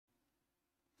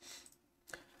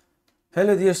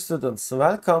Hello dear students,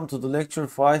 welcome to the lecture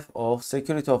 5 of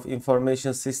Security of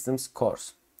Information Systems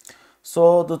course.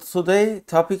 So the today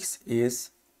topics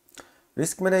is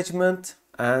risk management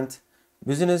and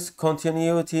business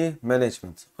continuity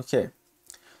management. Okay,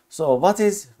 so what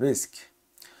is risk?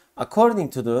 According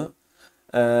to the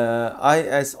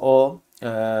ISO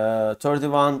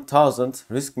 31000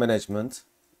 risk management,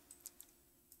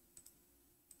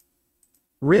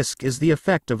 Risk is the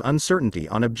effect of uncertainty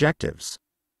on objectives.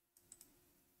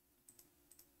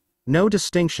 No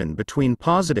distinction between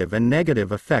positive and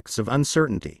negative effects of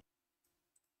uncertainty.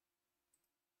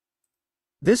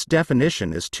 This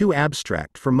definition is too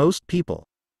abstract for most people.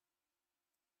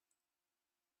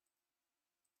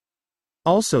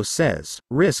 Also says,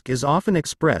 risk is often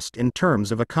expressed in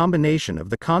terms of a combination of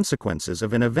the consequences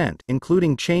of an event,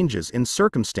 including changes in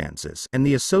circumstances and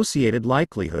the associated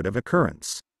likelihood of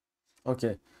occurrence.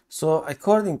 okay, so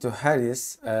according to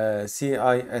Harris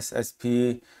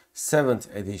CISSP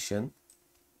 7th edition,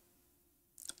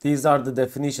 these are the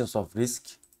definitions of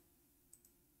risk.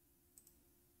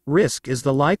 Risk is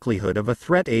the likelihood of a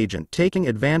threat agent taking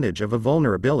advantage of a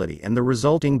vulnerability and the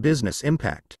resulting business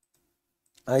impact.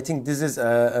 I think this is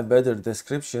a better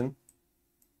description.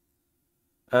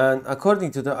 And according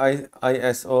to the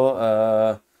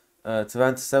ISO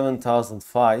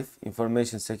 27005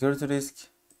 information security risk,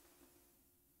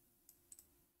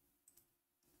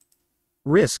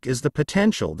 Risk is the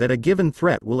potential that a given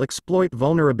threat will exploit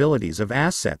vulnerabilities of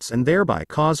assets and thereby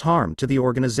cause harm to the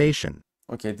organization.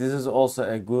 okay, this is also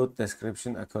a good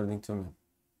description according to me.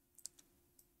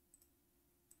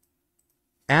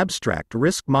 Abstract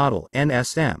Risk Model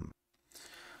 (NSM).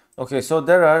 Okay, so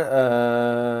there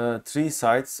are three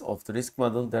sides of the risk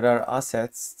model. There are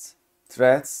assets,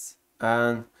 threats,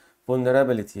 and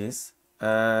vulnerabilities,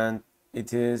 and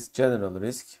it is general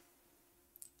risk.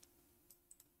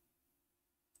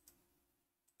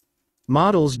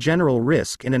 Models general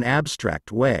risk in an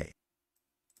abstract way.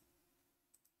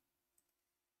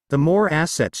 The more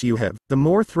assets you have, the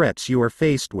more threats you are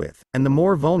faced with, and the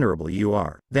more vulnerable you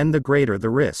are, then the greater the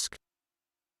risk.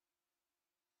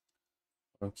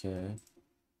 Okay.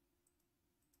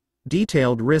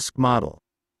 Detailed Risk Model.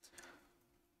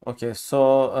 Okay,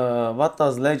 so what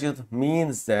does legend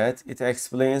means that it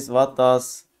explains what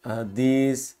does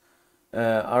these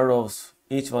arrows,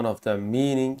 each one of them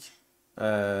means.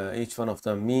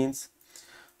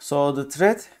 So the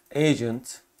threat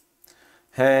agent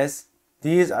has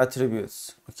these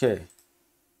attributes. Okay.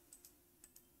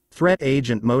 Threat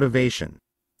agent motivation.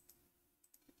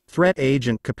 Threat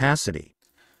agent capacity.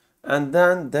 And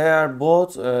then they are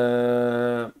both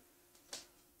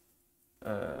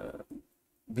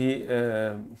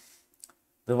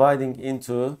dividing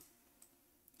into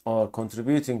or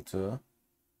contributing to,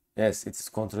 yes, it is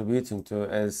contributing to,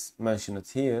 as mentioned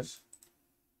here,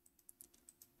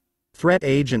 Threat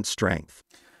agent strength.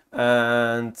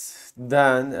 and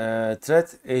then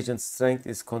threat agent strength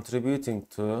is contributing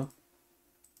to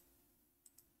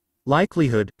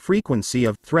Likelihood, frequency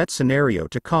of threat scenario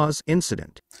to cause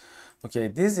incident. okay,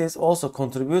 this is also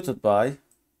contributed by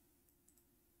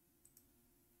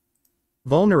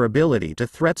Vulnerability to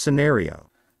threat scenario.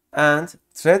 and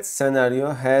threat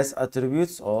scenario has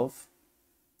attributes of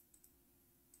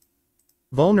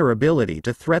Vulnerability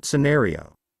to threat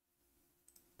scenario.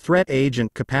 Threat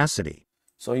agent capacity.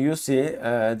 so you see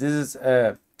this is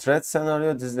a threat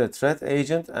scenario, this is a threat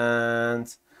agent,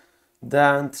 and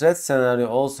then threat scenario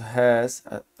also has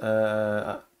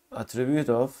attribute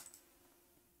of,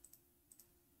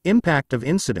 Impact of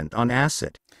incident on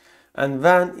asset. and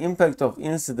when impact of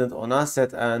incident on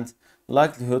asset and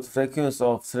likelihood frequency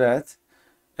of threat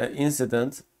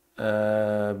incident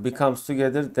becomes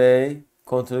together, they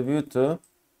contribute to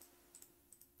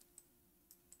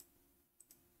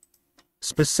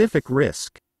Specific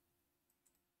risk.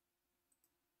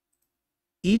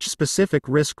 Each specific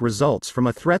risk results from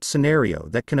a threat scenario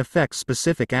that can affect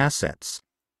specific assets.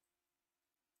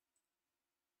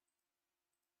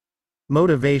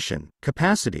 Motivation,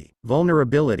 capacity,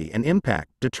 vulnerability, and impact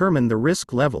determine the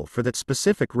risk level for that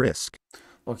specific risk.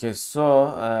 okay,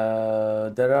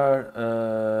 so there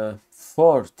are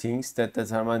four things that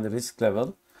determine the risk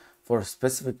level for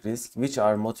specific risk, which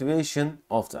are motivation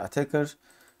of the attacker,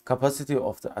 capacity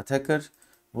of the attacker,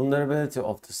 vulnerability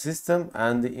of the system,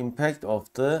 and the impact of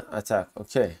the attack.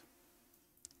 Okay.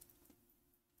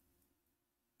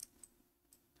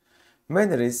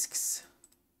 Many risks.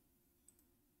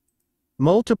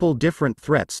 Multiple different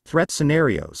threat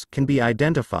scenarios can be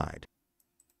identified.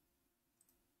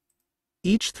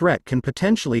 Each threat can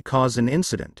potentially cause an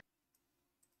incident.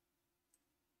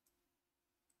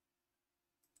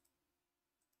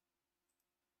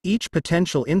 Each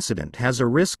potential incident has a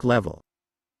risk level.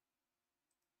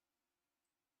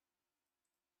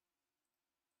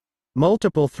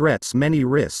 Multiple threats, many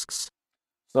risks.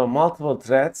 So multiple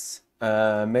threats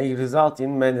may result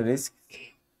in many risks.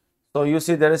 So you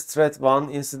see there is threat 1,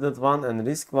 incident 1 and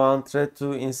risk 1, threat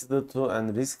 2, incident 2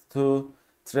 and risk 2,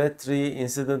 threat 3,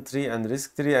 incident 3 and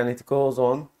risk 3, and it goes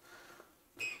on.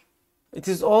 It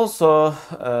is also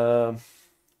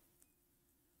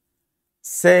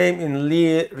same in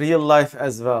real life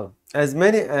as well. As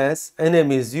many as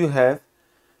enemies you have,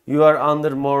 you are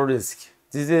under more risk.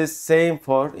 This is same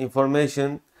for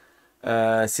information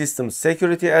system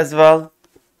security as well.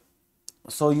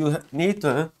 So you need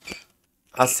to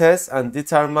assess and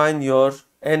determine your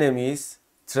enemies,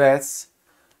 threats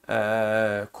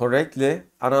correctly,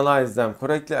 analyze them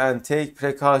correctly, and take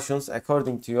precautions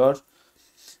according to your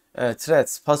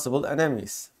threats, possible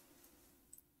enemies.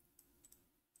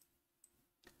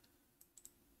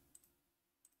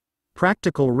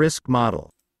 Practical risk model.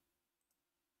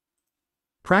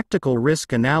 Practical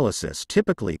risk analysis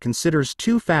typically considers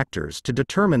two factors to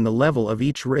determine the level of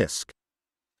each risk.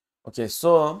 Okay,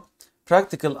 so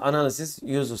practical analysis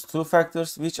uses two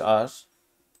factors, which are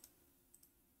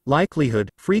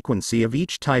likelihood, frequency of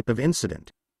each type of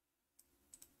incident.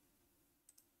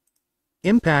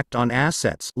 Impact on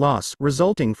assets, loss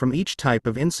resulting from each type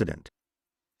of incident.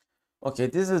 Okay,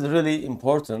 this is really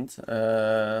important.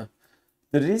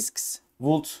 The risks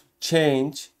would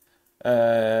change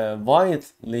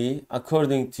widely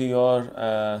according to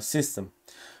your system.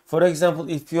 For example,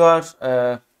 if you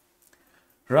are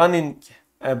running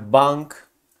a bank,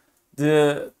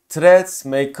 the threats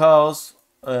may cause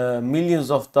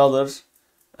millions of dollars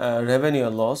revenue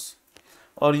loss.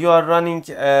 Or you are running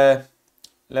a,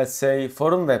 let's say,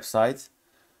 forum website,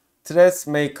 threats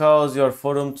may cause your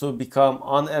forum to become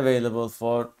unavailable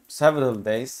for several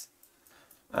days.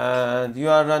 And you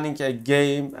are running a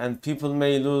game and people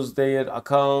may lose their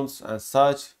accounts and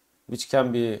such, which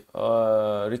can be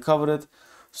recovered.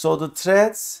 So the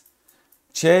threats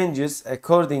changes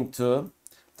according to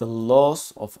the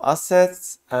loss of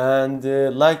assets and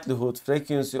the likelihood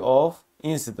frequency of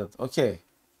incident. Okay,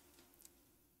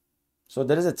 so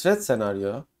there is a threat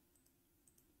scenario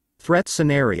Threat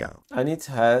scenario. and it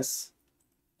has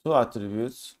two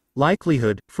attributes: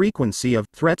 Likelihood, frequency of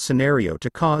threat scenario to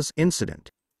cause incident.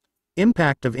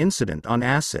 Impact of incident on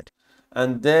asset.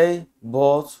 and they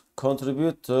both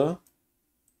contribute to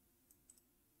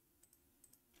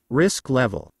Risk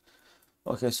level.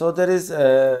 okay, so there is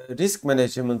risk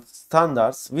management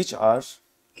standards, which are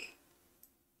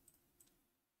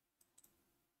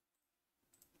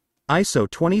ISO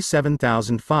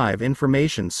 27005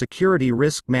 Information Security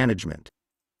Risk Management.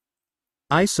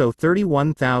 ISO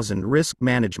 31000 Risk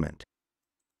Management.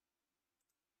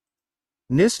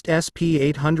 NIST SP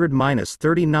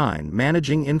 800-39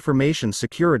 Managing Information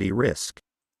Security Risk.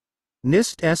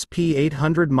 NIST SP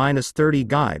 800-30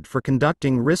 Guide for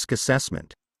Conducting Risk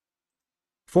Assessment.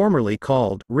 Formerly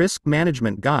called Risk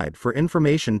Management Guide for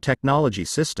Information Technology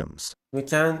Systems. we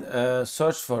can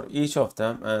search for each of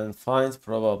them and find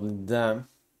probably them.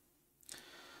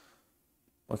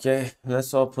 Okay,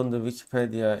 let's open the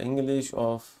Wikipedia English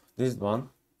of this one.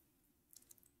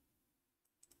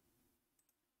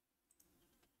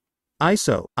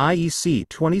 ISO IEC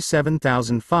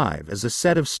 27005 is a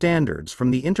set of standards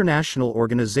from the International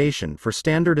Organization for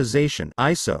Standardization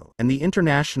 (ISO) and the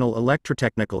International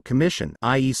Electrotechnical Commission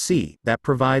 (IEC) that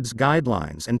provides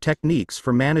guidelines and techniques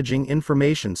for managing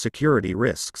information security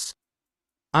risks.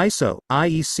 ISO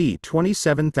IEC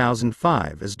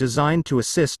 27005 is designed to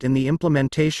assist in the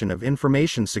implementation of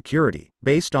information security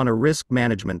based on a risk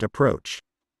management approach.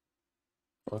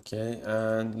 Okay,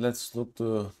 and let's look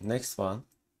to next one.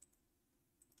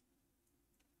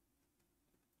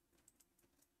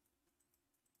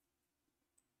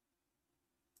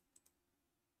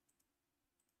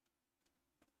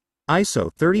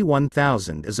 ISO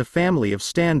 31000 is a family of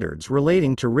standards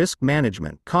relating to risk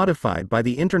management codified by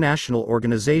the International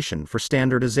Organization for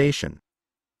Standardization.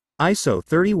 ISO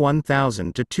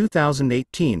 31000 to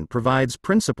 2018 provides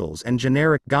principles and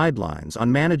generic guidelines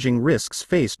on managing risks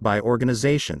faced by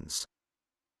organizations.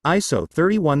 ISO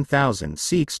 31000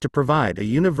 seeks to provide a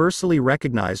universally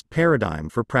recognized paradigm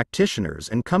for practitioners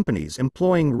and companies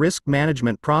employing risk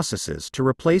management processes to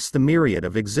replace the myriad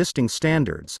of existing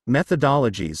standards,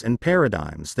 methodologies and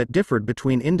paradigms that differed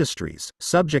between industries,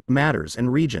 subject matters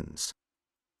and regions.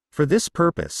 For this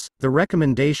purpose, the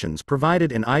recommendations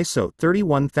provided in ISO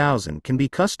 31000 can be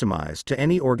customized to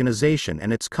any organization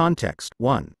and its context.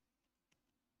 1.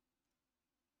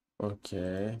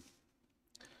 Okay,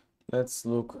 let's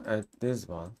look at this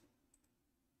one.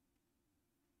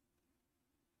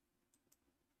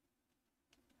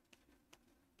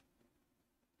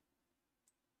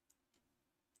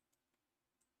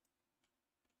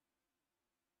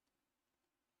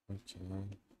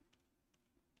 Okay.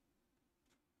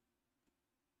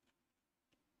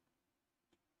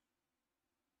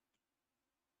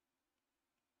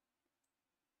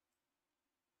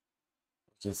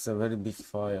 It's a very big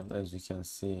file, as you can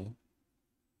see.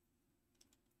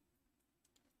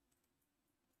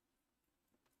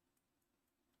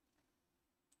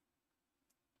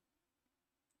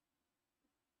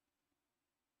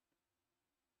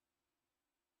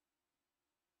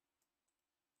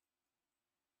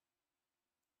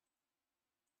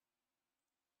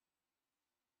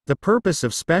 The purpose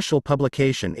of Special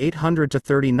Publication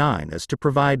 839 is to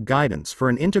provide guidance for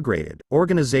an integrated,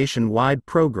 organization-wide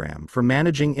program for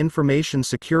managing information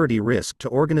security risk to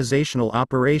organizational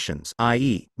operations,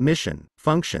 i.e., mission,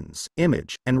 functions,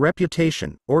 image, and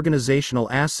reputation,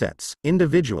 organizational assets,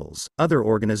 individuals, other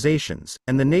organizations,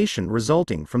 and the nation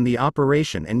resulting from the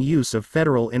operation and use of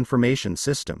federal information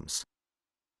systems.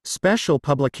 Special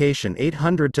Publication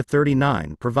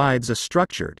 839 provides a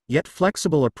structured, yet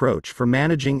flexible approach for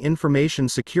managing information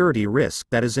security risk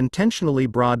that is intentionally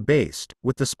broad-based,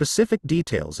 with the specific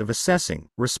details of assessing,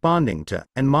 responding to,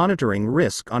 and monitoring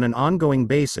risk on an ongoing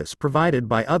basis provided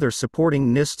by other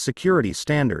supporting NIST security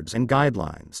standards and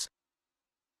guidelines.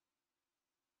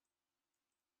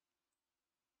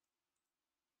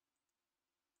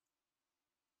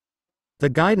 The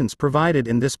guidance provided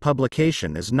in this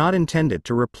publication is not intended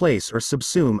to replace or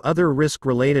subsume other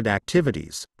risk-related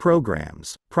activities,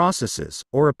 programs, processes,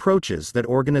 or approaches that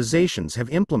organizations have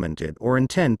implemented or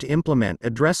intend to implement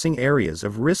addressing areas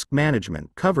of risk management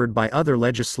covered by other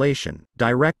legislation,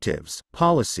 directives,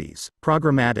 policies,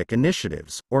 programmatic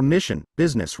initiatives, or mission,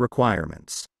 business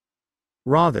requirements.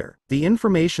 Rather, the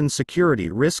information security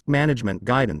risk management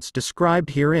guidance described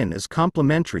herein is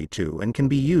complementary to and can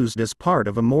be used as part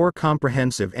of a more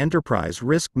comprehensive enterprise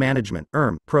risk management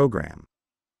program.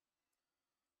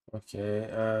 Okay,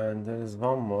 and there is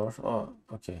one more. Oh,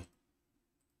 okay.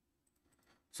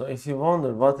 So if you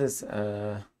wonder what is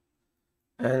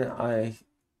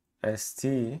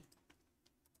NIST,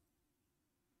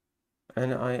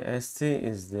 NIST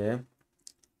is the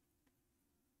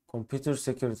Computer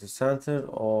Security Center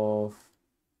of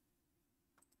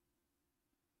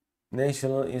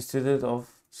National Institute of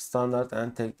Standard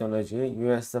and Technology,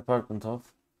 U.S. Department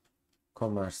of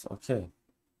Commerce. Okay,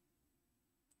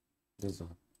 this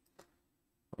one.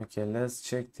 Okay, let's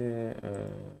check the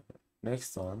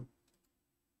next one.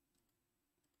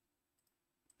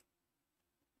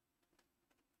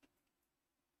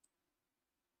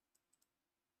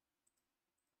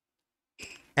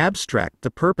 Abstract.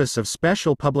 The purpose of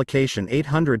Special Publication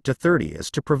 800-30 is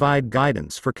to provide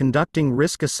guidance for conducting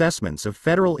risk assessments of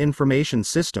federal information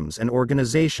systems and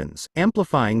organizations,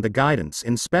 amplifying the guidance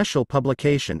in Special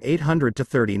Publication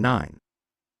 800-39.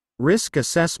 Risk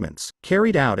assessments,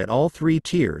 carried out at all three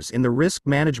tiers in the risk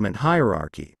management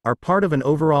hierarchy, are part of an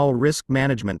overall risk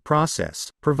management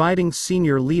process, providing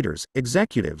senior leaders,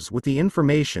 executives with the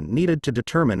information needed to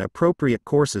determine appropriate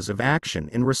courses of action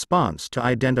in response to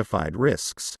identified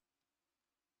risks.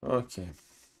 Okay.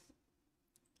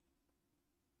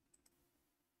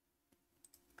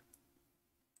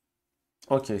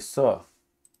 Okay, so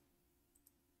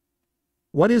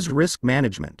what is risk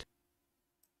management?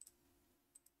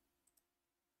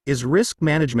 Is risk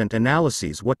management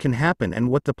analyses what can happen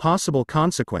and what the possible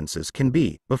consequences can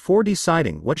be, before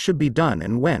deciding what should be done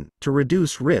and when, to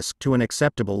reduce risk to an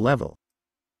acceptable level.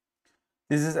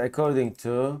 This is according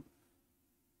to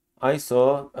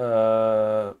ISO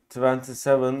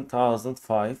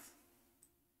 27005.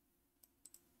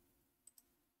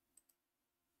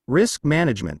 Risk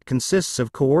management consists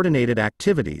of coordinated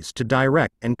activities to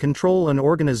direct and control an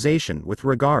organization with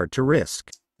regard to risk.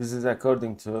 This is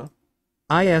according to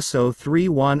ISO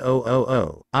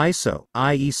 31000, ISO,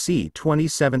 IEC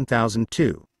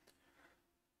 27002.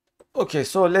 Okay,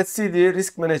 so let's see the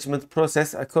risk management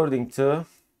process according to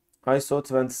ISO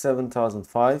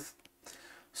 27005.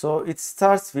 So it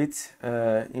starts with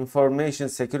information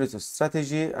security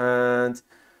strategy, and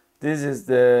this is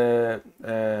the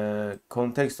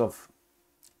context of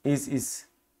is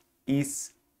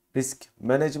risk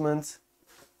management.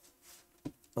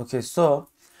 Okay, so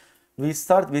we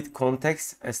start with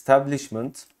context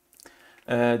establishment.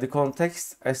 The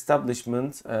context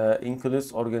establishment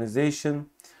includes organization,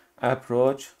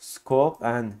 approach, scope,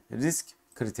 and risk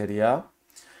criteria.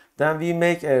 Then we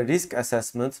make a risk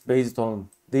assessment based on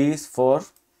these four,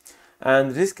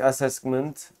 and risk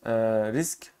assessment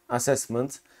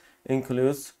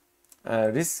includes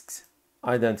risk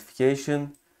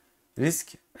identification,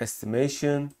 risk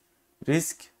estimation,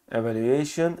 risk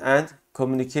evaluation, and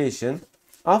communication.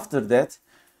 After that,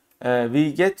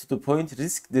 we get to the point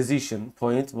risk decision,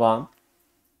 point 1.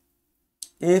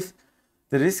 If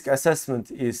the risk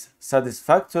assessment is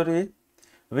satisfactory,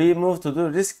 we move to the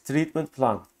risk treatment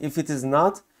plan. If it is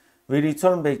not, we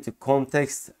return back to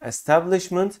context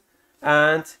establishment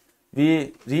and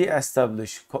we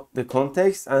re-establish the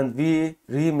context and we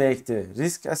remake the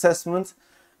risk assessment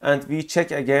and we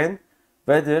check again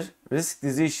whether risk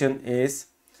decision is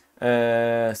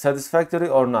satisfactory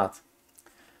or not.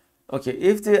 Okay,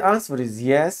 if the answer is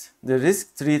yes, the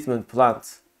risk treatment plan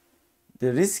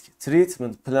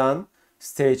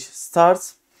stage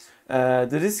starts.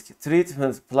 The risk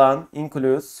treatment plan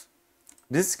includes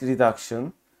risk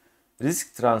reduction,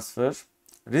 risk transfer,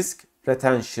 risk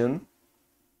retention,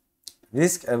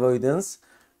 risk avoidance,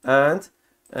 and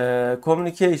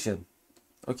communication.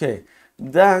 Okay,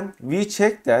 then we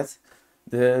check that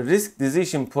the risk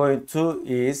decision point 2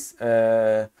 is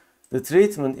the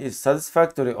treatment is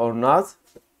satisfactory or not.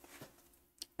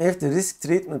 If the risk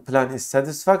treatment plan is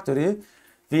satisfactory,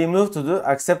 we move to the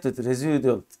accepted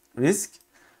residual risk,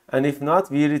 and if not,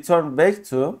 we return back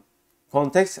to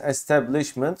context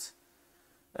establishment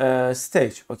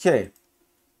stage. Okay.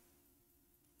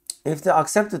 If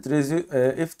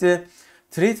the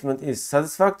treatment is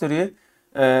satisfactory,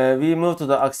 we move to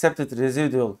the accepted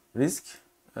residual risk.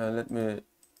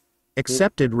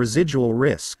 Accepted residual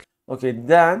risk. Okay,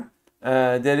 then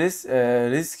there is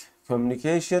risk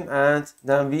communication, and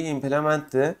then we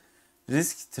implement the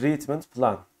risk treatment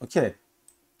plan. Okay,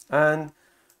 and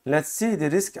let's see the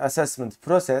risk assessment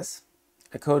process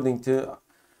according to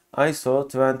ISO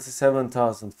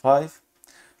 27005.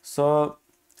 So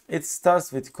it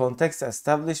starts with context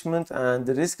establishment, and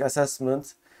the risk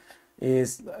assessment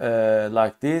is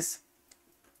like this.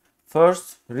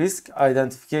 First, risk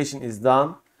identification is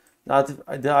done.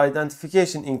 The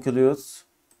identification includes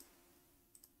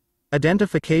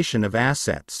identification of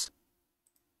assets,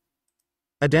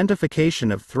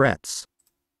 identification of threats,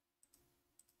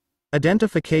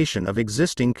 identification of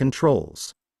existing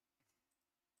controls,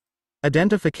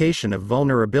 identification of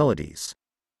vulnerabilities,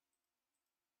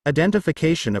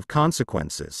 identification of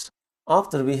consequences.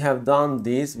 After we have done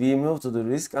this, we move to the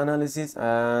risk analysis,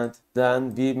 and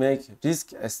then we make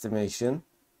risk estimation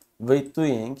with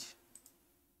doing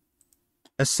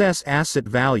assess asset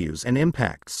values and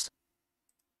impacts,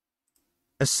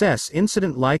 assess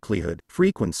incident likelihood,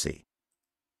 frequency,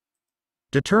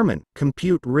 determine,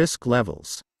 compute risk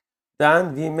levels.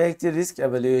 Then we make the risk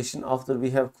evaluation after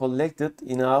we have collected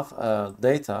enough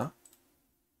data.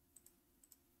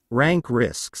 Rank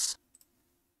risks.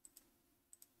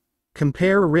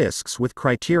 Compare risks with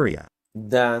criteria.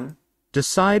 Then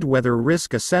decide whether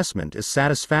risk assessment is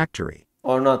satisfactory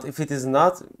or not. If it is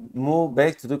not, move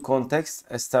back to the context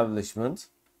establishment.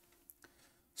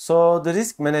 So the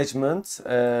risk management,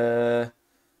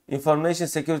 information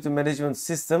security management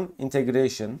system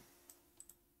integration.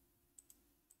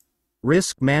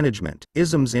 Risk management,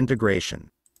 ISMS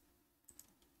integration.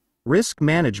 Risk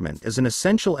management is an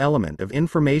essential element of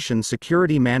information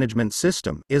security management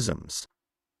system, ISMS.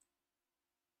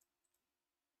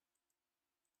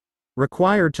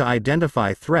 Required to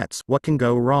identify threats, what can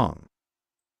go wrong.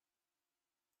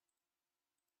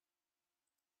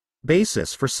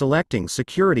 Basis for selecting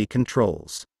security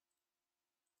controls.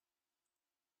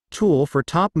 Tool for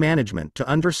top management to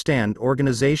understand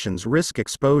organization's risk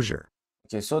exposure.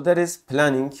 Okay, so there is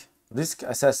planning, risk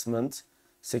assessment,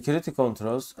 security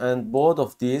controls, and both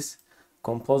of these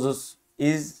composes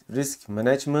is risk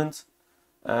management,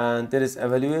 and there is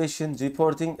evaluation,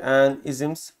 reporting, and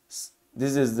ISMS.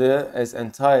 This is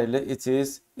it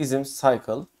is ISMS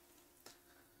cycle.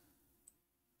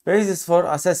 Basis for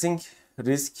assessing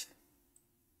risk.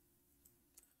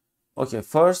 Okay,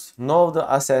 first, know the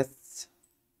assets.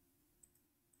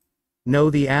 Know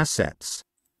the assets.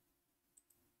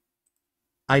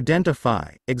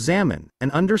 Identify, examine,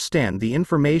 and understand the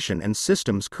information and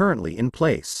systems currently in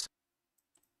place.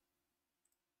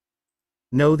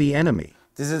 Know the enemy.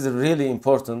 This is really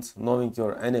important, knowing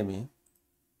your enemy.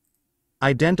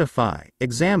 Identify,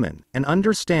 examine, and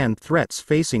understand threats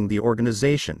facing the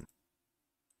organization.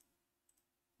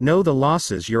 Know the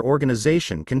losses your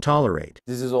organization can tolerate.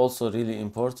 This is also really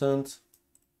important.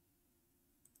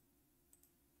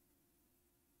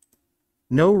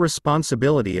 Know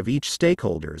responsibility of each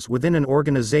stakeholders within an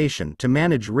organization to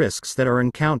manage risks that are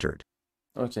encountered.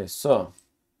 Okay, so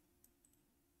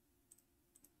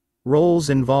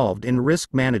roles involved in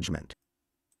risk management.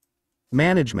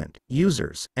 Management,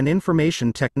 users, and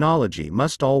information technology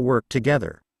must all work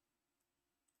together.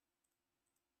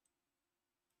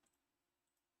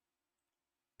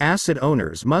 Asset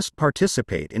owners must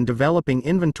participate in developing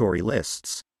inventory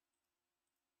lists.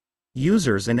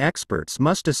 Users and experts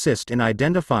must assist in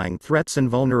identifying threats and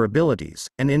vulnerabilities,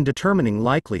 and in determining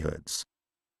likelihoods.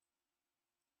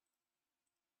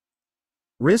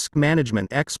 Risk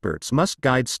management experts must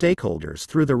guide stakeholders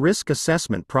through the risk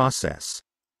assessment process.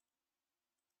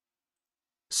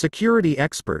 Security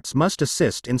experts must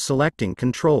assist in selecting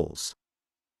controls.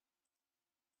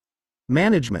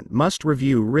 Management must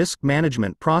review risk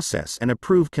management process and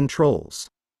approve controls.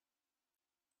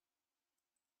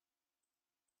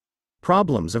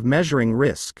 Problems of measuring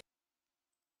risk.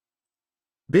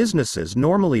 Businesses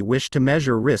normally wish to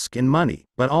measure risk in money,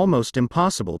 but almost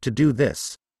impossible to do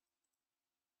this.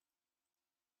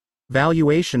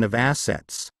 Valuation of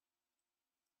assets.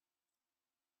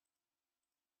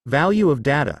 Value of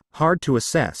data, hard to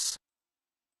assess.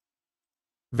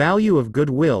 Value of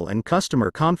goodwill and customer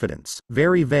confidence,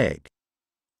 very vague.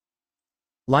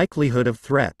 Likelihood of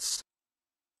threats.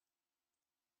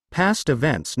 Past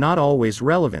events not always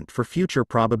relevant for future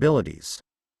probabilities.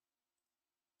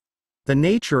 The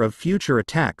nature of future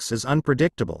attacks is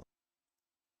unpredictable.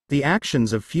 The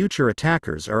actions of future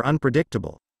attackers are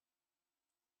unpredictable.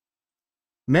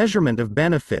 Measurement of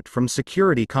benefit from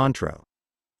security control.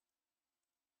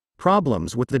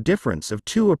 Problems with the difference of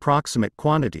two approximate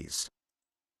quantities.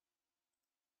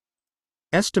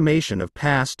 Estimation of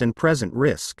past and present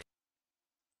risk.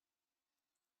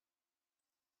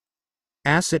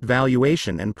 Asset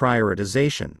valuation and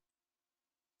prioritization.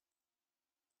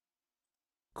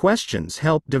 Questions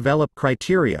help develop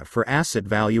criteria for asset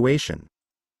valuation.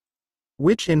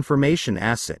 Which information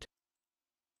asset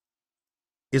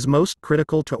is most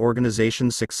critical to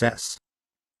organization success?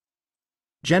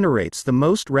 Generates the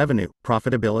most revenue,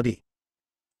 profitability?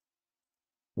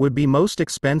 Would be most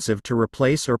expensive to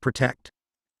replace or protect?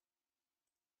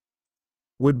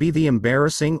 Would be the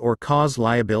embarrassing or cause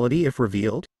liability if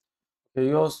revealed?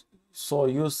 So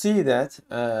you see that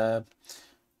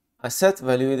asset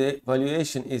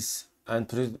valuation is and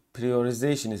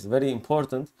prioritization is very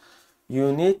important.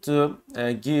 You need to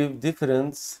give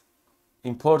different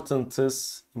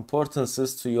importances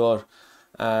to your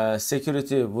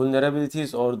security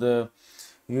vulnerabilities, or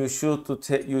you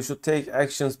should take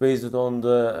actions based on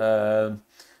the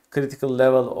critical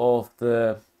level of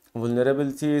the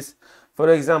vulnerabilities. For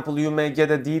example, you may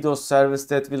get a DDoS service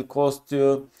that will cost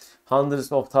you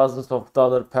hundreds of thousands of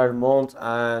dollars per month,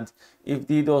 and if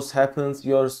DDoS happens,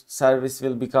 your service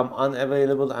will become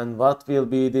unavailable, and what will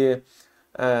be the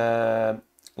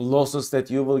losses that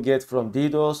you will get from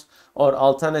DDoS? Or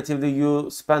alternatively, you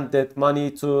spend that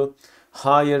money to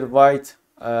hire white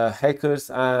hackers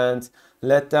and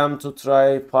let them to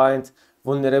try find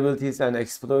vulnerabilities and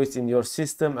exploits in your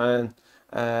system and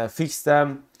fix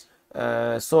them.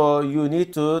 So you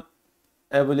need to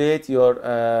evaluate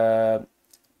your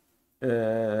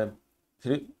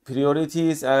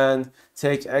priorities and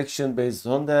take action based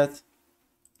on that.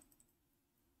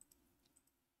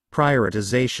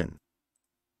 Prioritization.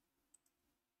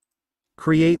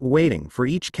 Create weighting for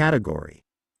each category.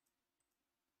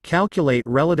 Calculate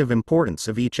relative importance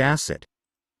of each asset.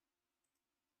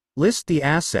 List the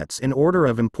assets in order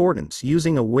of importance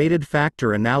using a weighted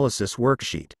factor analysis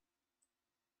worksheet.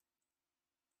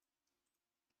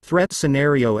 Threat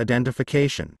scenario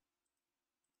identification.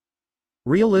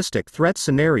 Realistic threat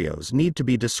scenarios need to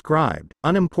be described,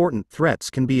 unimportant threats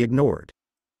can be ignored.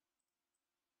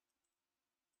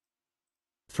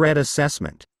 Threat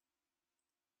assessment.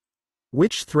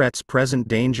 Which threats present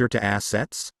danger to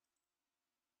assets?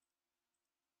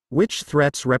 Which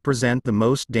threats represent the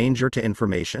most danger to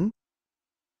information?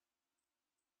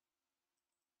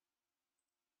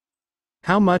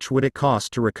 How much would it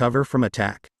cost to recover from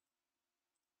attack?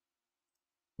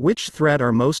 Which threat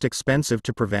are most expensive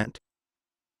to prevent?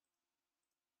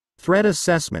 Threat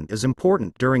assessment is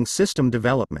important during system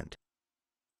development.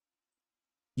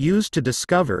 Used to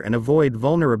discover and avoid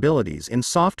vulnerabilities in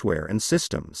software and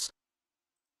systems.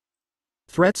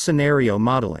 Threat scenario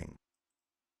modeling.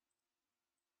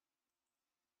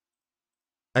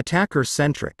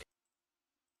 Attacker-centric.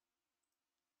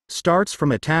 Starts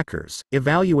from attackers,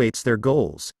 evaluates their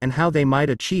goals, and how they might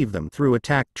achieve them through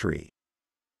attack tree.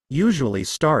 Usually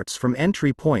starts from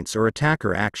entry points or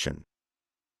attacker action.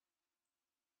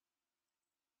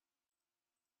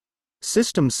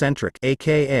 System-centric,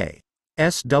 aka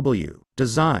SW,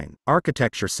 design,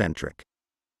 architecture-centric.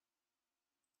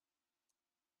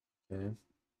 Okay.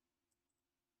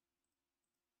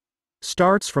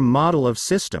 Starts from model of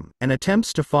system, and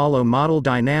attempts to follow model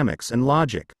dynamics and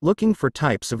logic, looking for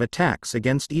types of attacks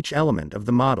against each element of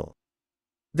the model.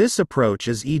 This approach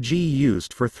is e.g.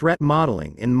 used for threat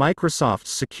modeling in Microsoft's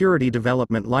security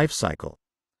development lifecycle.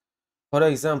 For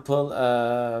example,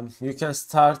 you can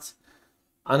start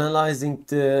analyzing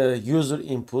the user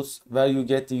inputs, where you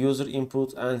get the user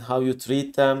input and how you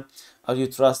treat them. Are you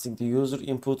trusting the user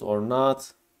input or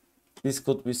not? This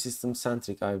could be system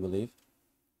centric, I believe.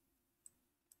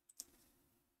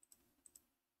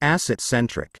 Asset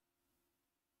centric.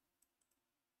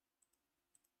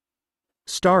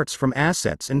 Starts from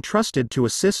assets entrusted to a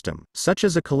system, such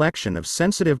as a collection of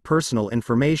sensitive personal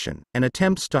information, and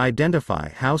attempts to identify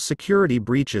how security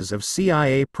breaches of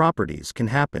CIA properties can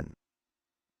happen.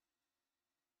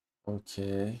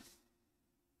 Okay.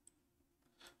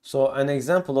 So an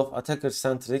example of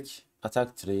attacker-centric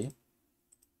attack tree.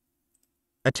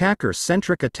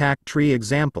 Attacker-centric attack tree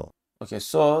example. Okay,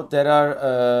 so there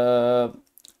are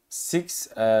 6,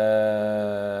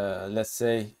 let's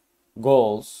say,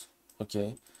 goals.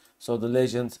 Okay, so the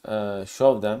legend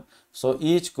show them. So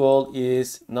each goal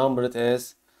is numbered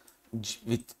with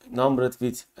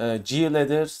G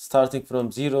letters starting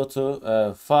from 0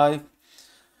 to 5,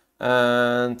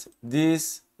 and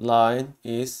this line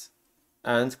is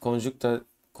and conjunctive.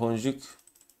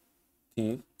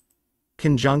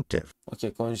 Conjunctive.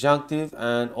 Okay, conjunctive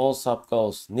and all sub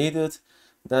goals needed.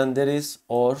 Then there is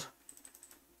or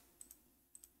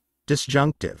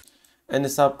disjunctive. Any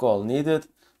sub goal needed.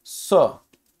 So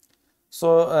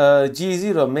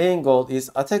G0 main goal is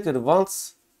attacker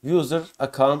wants user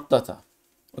account data.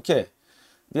 Okay,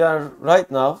 we are right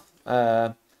now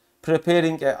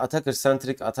preparing an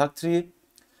attacker-centric attack tree,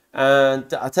 and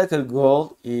the attacker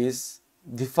goal is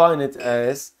defined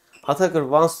as attacker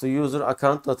wants to user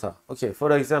account data. Okay,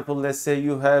 for example, let's say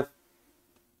you have,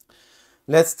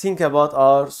 let's think about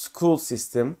our school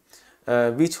system,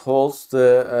 which holds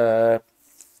the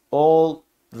all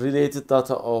related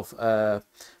data of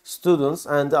students,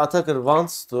 and the attacker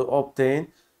wants to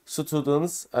obtain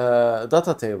students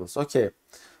data tables. Okay,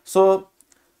 so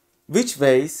which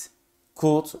ways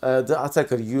could the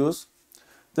attacker use?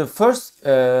 The first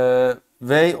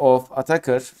way of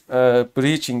attacker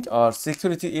breaching our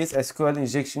security is SQL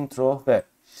injection through web.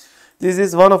 This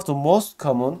is one of the most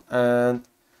common and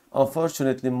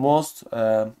unfortunately most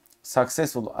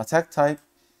successful attack type,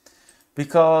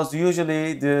 because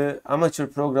usually the amateur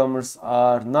programmers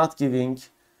are not giving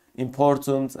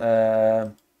important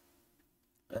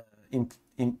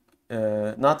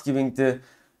not giving the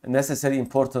necessary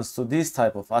importance to this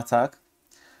type of attack.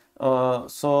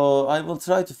 So I will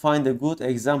try to find a good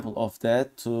example of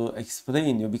that to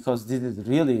explain you, because this is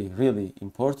really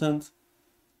important.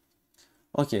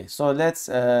 Okay, so let's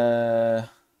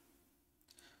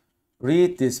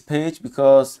read this page,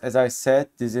 because as I said,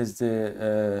 this is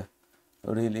the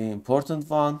really important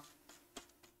one.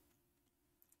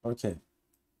 Okay,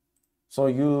 so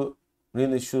you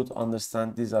really should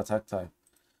understand this attack type.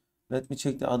 Let me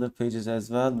check the other pages as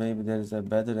well. Maybe there is a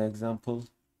better example.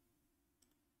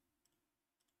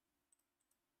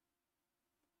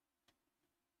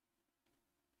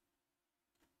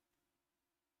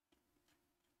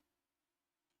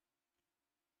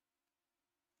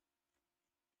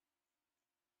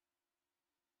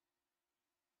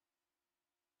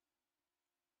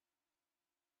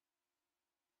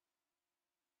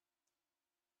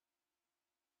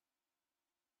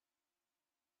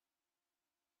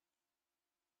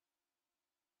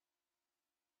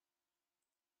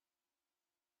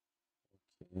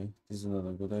 Okay, this is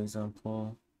another good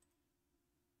example.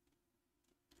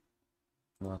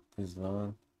 Not this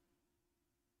one.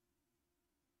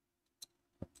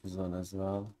 Not this one as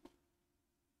well.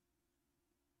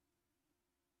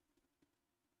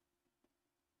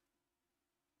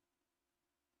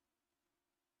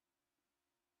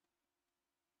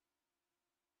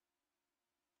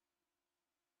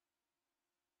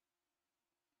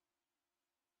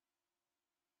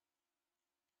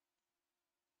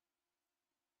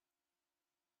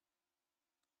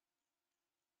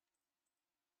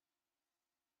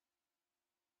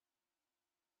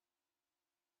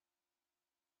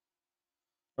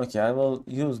 Okay, I will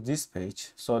use this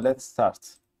page. So let's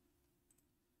start.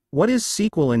 What is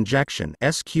SQL injection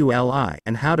 (SQLI)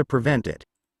 and how to prevent it?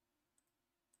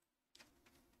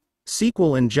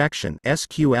 SQL injection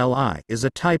 (SQLI) is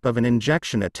a type of an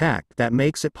injection attack that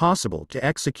makes it possible to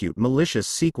execute malicious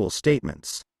SQL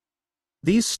statements.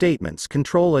 These statements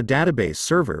control a database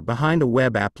server behind a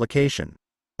web application.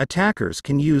 Attackers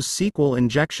can use SQL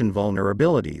injection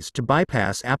vulnerabilities to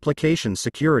bypass application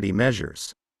security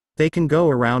measures. They can go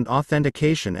around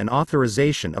authentication and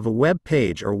authorization of a web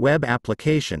page or web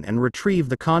application and retrieve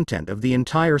the content of the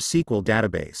entire SQL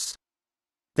database.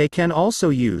 They can also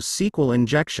use SQL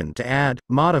injection to add,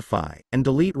 modify, and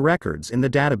delete records in the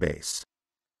database.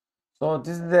 So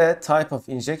this is the type of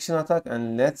injection attack,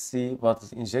 and let's see what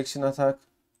is injection attack.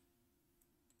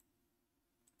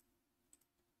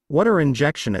 What are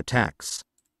injection attacks?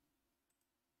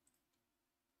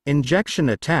 Injection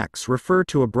attacks refer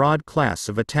to a broad class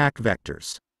of attack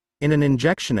vectors. In an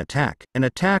injection attack, an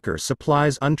attacker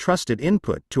supplies untrusted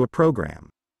input to a program.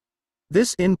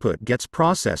 This input gets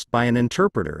processed by an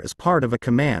interpreter as part of a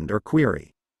command or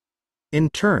query. In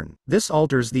turn, this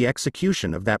alters the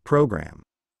execution of that program.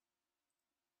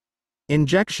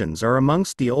 Injections are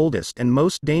amongst the oldest and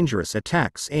most dangerous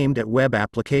attacks aimed at web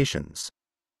applications.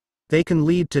 They can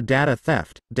lead to data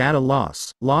theft, data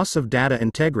loss, loss of data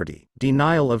integrity,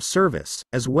 denial of service,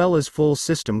 as well as full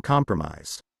system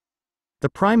compromise. The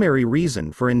primary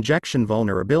reason for injection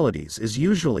vulnerabilities is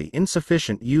usually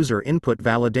insufficient user input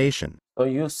validation. So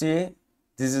you see,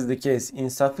 this is the case,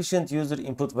 insufficient user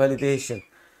input validation.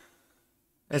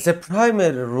 As a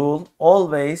primary rule,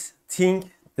 always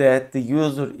think that the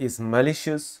user is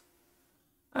malicious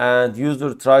and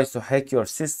user tries to hack your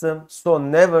system. So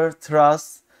never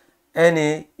trust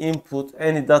any input,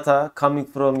 any data coming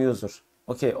from user.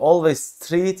 Okay, always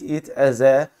treat it as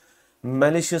a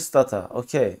malicious data.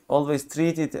 Okay, always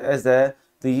treat it as the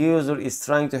user is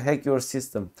trying to hack your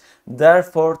system.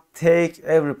 Therefore, take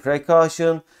every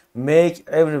precaution, make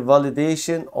every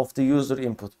validation of the user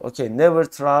input. Okay, never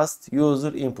trust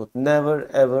user input. Never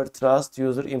ever trust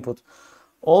user input.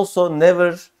 Also,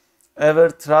 never ever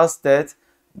trust that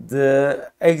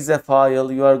the exe file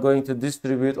you are going to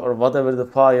distribute or whatever the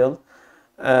file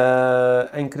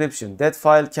encryption, that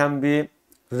file can be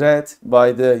read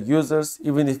by the users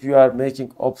even if you are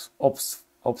making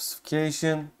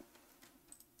obfuscation.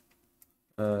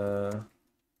 Okay,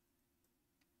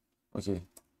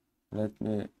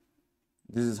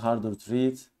 this is harder to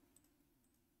read.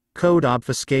 Code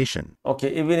obfuscation.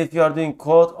 Okay, even if you are doing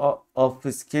code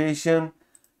obfuscation,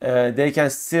 they can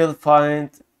still find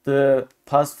the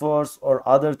passwords or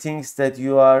other things that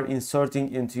you are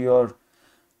inserting into your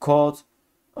code.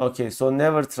 Okay, so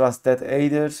never trust that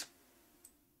either.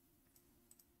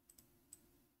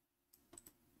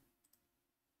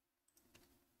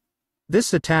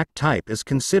 This attack type is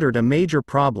considered a major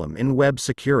problem in web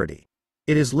security.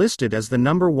 It is listed as the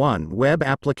 #1 web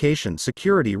application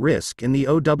security risk in the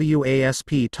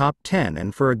OWASP Top 10,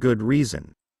 and for a good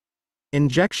reason.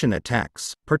 Injection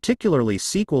attacks, particularly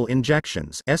SQL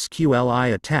injections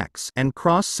 (SQLI) attacks and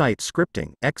cross-site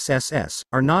scripting (XSS),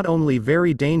 are not only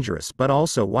very dangerous but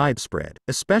also widespread,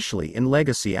 especially in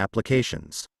legacy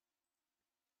applications.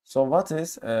 So what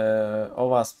is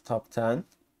OWASP Top 10?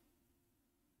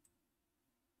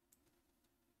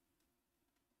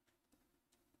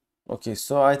 Okay,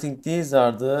 so I think these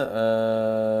are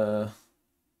the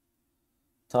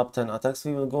top 10 attacks.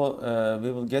 We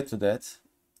will get to that.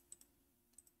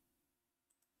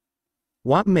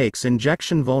 What makes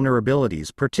injection vulnerabilities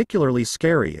particularly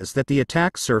scary is that the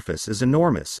attack surface is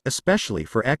enormous, especially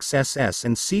for XSS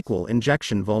and SQL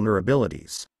injection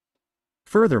vulnerabilities.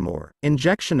 Furthermore,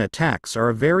 injection attacks are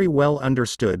a very well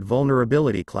understood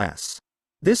vulnerability class.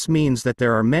 This means that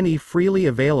there are many freely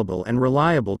available and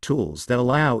reliable tools that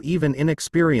allow even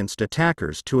inexperienced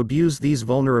attackers to abuse these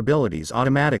vulnerabilities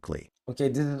automatically. Okay,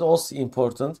 this is also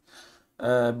important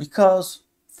because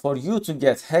for you to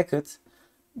get hacked,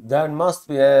 there must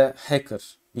be a hacker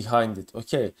behind it.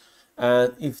 Okay,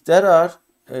 and if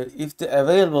if the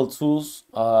available tools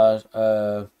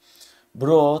are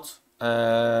broad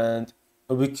and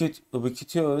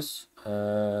ubiquitous,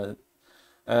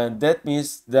 and that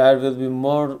means there will be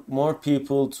more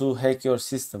people to hack your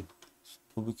system.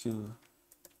 Ubiquitous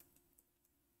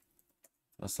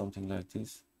or something like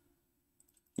this.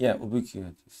 Yeah,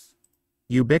 ubiquitous.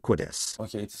 Ubiquitous.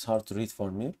 Okay, it is hard to read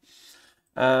for me.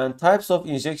 And types of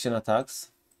injection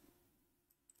attacks.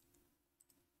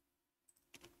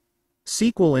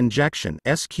 SQL injection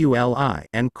 (SQLI)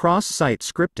 and cross-site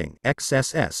scripting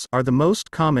 (XSS) are the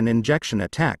most common injection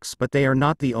attacks, but they are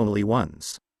not the only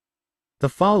ones. The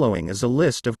following is a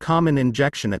list of common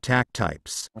injection attack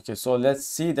types. Okay, so let's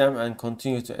see them and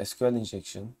continue to SQL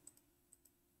injection.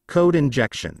 Code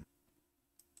injection.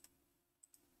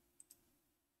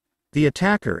 The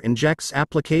attacker injects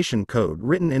application code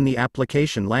written in the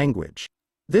application language.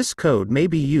 This code may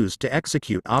be used to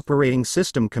execute operating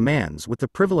system commands with the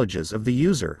privileges of the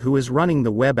user who is running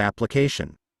the web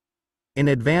application. In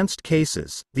advanced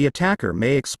cases, the attacker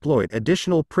may exploit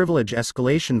additional privilege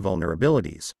escalation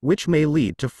vulnerabilities, which may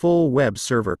lead to full web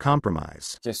server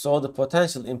compromise. Okay, so the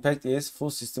potential impact is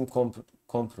full system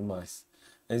compromise.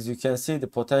 As you can see, the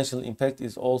potential impact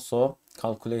is also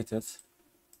calculated.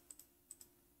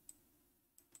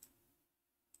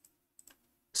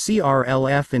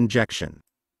 CRLF injection.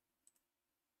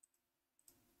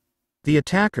 The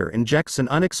attacker injects an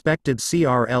unexpected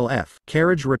CRLF,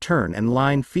 carriage return and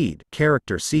line feed,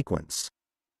 character sequence.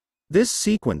 This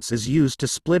sequence is used to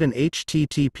split an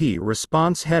HTTP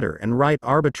response header and write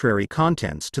arbitrary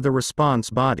contents to the response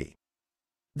body.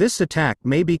 This attack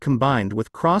may be combined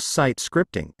with cross-site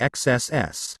scripting,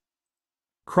 XSS.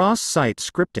 Cross-site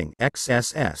scripting,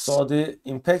 XSS. So the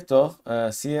impact of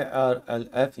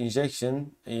CRLF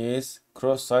injection is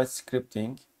cross-site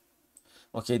scripting.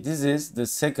 Okay, this is the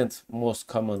second most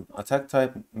common attack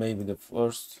type, maybe the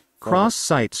first.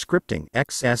 Cross-site scripting,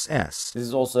 XSS. This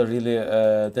is also really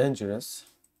dangerous.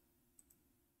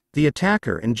 The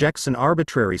attacker injects an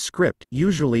arbitrary script,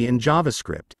 usually in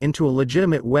JavaScript, into a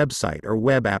legitimate website or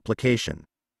web application.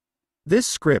 This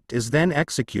script is then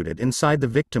executed inside the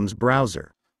victim's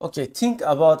browser. Okay, think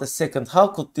about a second. How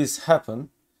could this happen?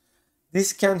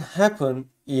 This can happen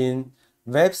in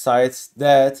websites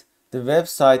that the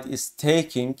website is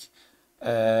taking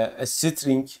a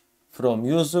string from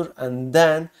user and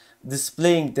then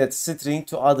displaying that string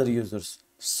to other users,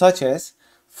 such as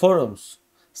forums,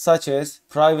 such as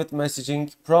private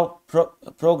messaging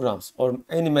programs or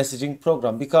any messaging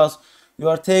program, because you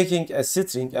are taking a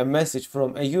string, a message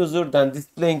from a user, then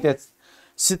displaying that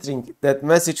string, that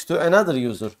message to another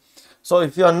user. So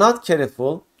if you are not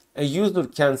careful, a user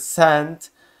can send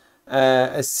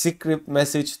a secret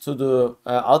message to the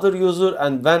other user,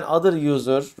 and when other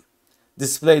user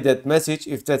display that message,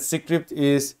 if that script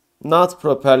is not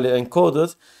properly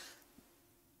encoded,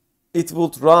 it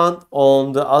would run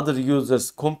on the other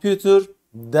user's computer.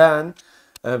 Then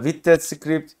with that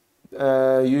script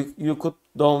you could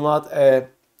download a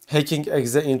hacking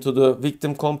exe into the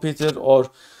victim computer or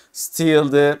steal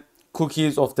the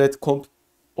cookies of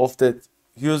that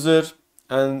user,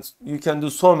 and you can do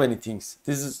so many things.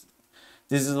 This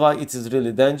is why it is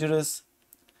really dangerous.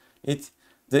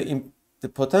 The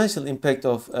potential impact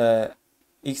of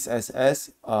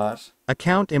XSS are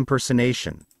account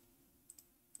impersonation,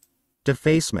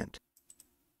 defacement,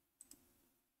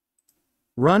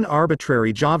 run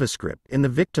arbitrary JavaScript in the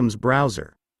victim's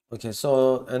browser. Okay,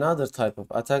 so another type of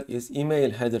attack is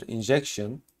email header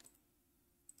injection.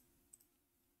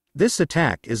 This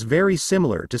attack is very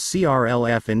similar to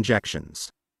CRLF injections.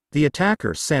 The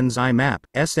attacker sends IMAP,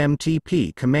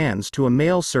 SMTP commands to a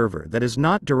mail server that is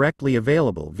not directly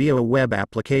available via a web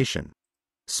application.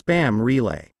 Spam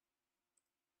relay.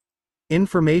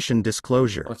 Information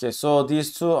disclosure. Okay, so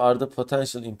these two are the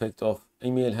potential impact of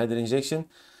email header injection.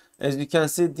 As you can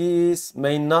see, these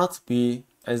may not be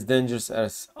as dangerous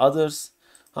as others.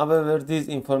 However, this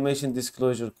information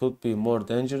disclosure could be more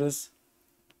dangerous.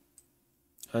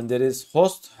 And there is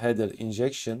host header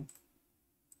injection.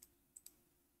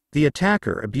 The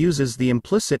attacker abuses the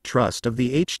implicit trust of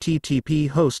the HTTP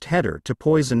host header to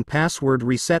poison password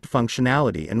reset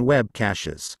functionality and web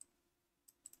caches.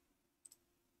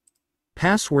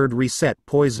 Password reset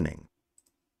poisoning.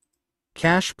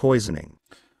 Cache poisoning.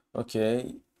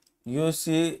 Okay, you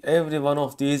see every one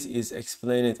of these is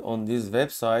explained on this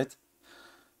website.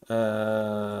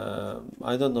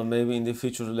 I don't know, maybe in the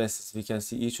future lessons we can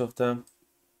see each of them.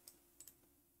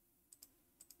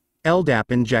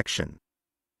 LDAP injection.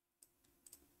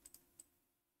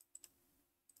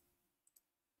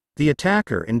 The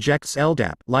attacker injects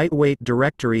LDAP, lightweight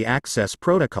directory access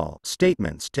protocol,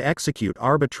 statements to execute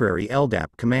arbitrary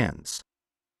LDAP commands.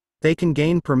 They can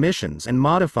gain permissions and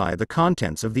modify the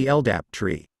contents of the LDAP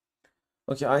tree.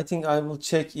 Okay, I think I will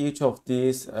check each of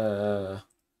these at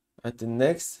the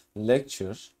next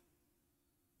lecture.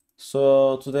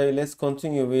 So today let's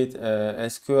continue with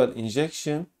SQL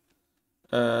injection,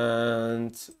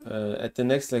 and at the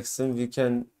next lesson we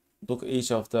can look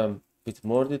each of them with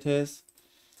more details.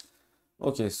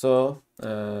 Okay, so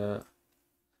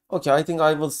okay, I think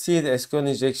I will see the SQL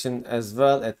injection as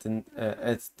well at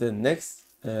the next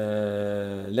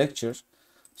lecture.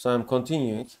 So I'm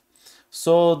continuing.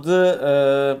 So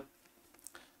the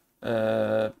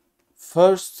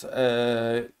first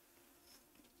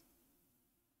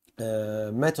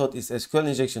method is SQL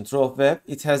injection through web.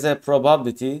 It has a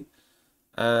probability,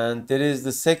 and there is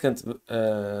the second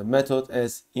method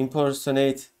as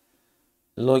impersonate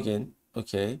login.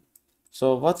 Okay,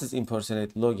 so what is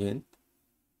impersonate login?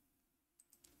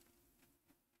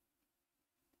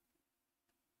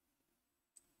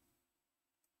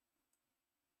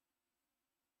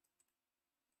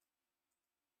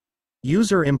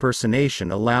 User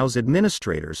impersonation allows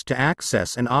administrators to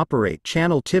access and operate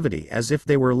channeltivity as if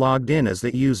they were logged in as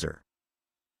the user.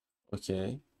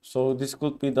 Okay, so this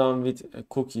could be done with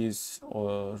cookies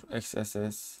or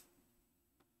XSS.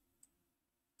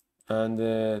 And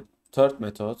the third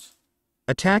method.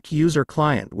 Attack user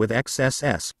client with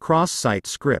XSS, cross-site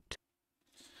script.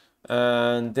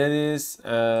 and there is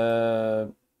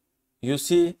you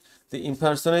see the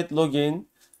impersonate login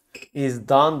is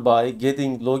done by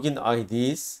getting login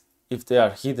IDs if they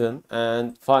are hidden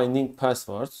and finding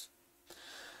passwords.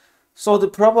 So the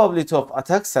probability of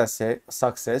attack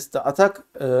success, the attack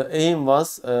aim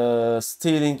was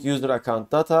stealing user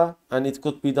account data, and it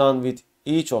could be done with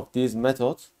each of these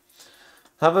methods.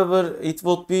 However, it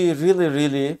would be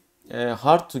really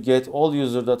hard to get all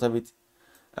user data with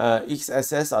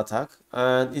XSS attack,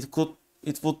 and it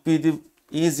would be the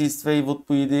easiest way would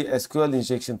be the SQL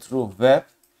injection through web.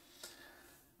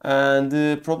 And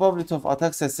the probability of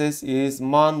attack success is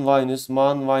man minus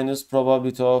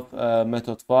probability of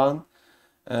method 1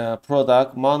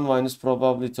 product minus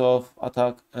probability of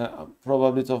attack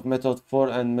probability of method 4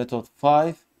 and method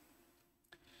 5,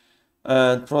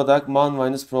 and product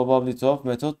minus probability of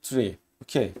method 3.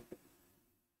 Okay,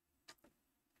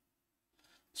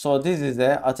 so this is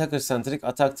the attacker centric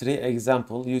attack tree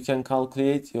example. You can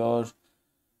calculate your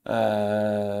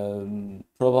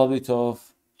probability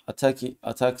of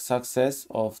attack success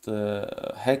of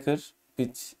the hacker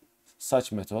with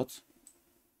such methods.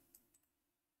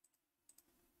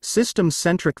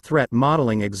 System-centric threat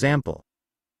modeling example.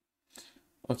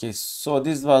 Okay, so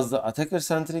this was the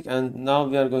attacker-centric, and now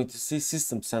we are going to see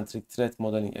system-centric threat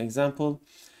modeling example.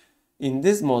 In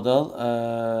this model,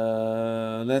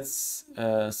 let's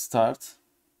start.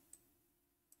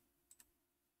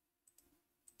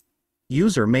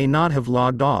 User may not have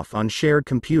logged off on shared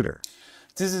computer.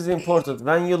 This is important.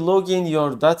 When you log in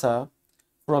your data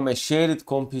from a shared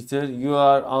computer, you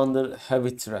are under heavy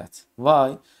threat.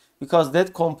 Why? Because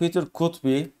that computer could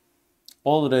be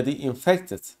already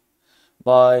infected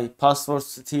by password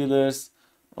stealers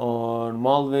or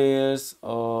malwares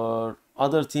or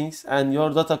other things, and your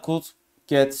data could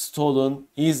get stolen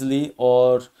easily.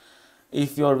 Or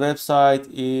if your website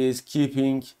is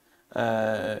keeping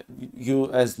you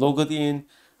as logged in,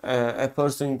 a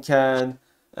person can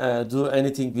do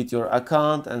anything with your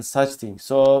account and such things.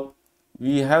 So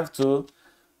we have to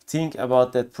think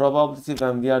about that probability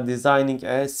when we are designing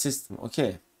a system.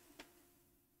 Okay,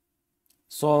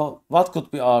 so what could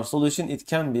be our solution? It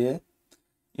can be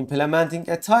implementing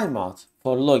a timeout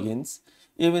for logins,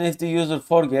 even if the user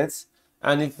forgets,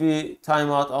 and if we time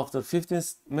out after 15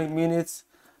 minutes,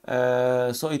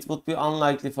 so it would be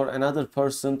unlikely for another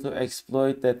person to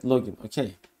exploit that login.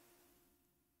 Okay,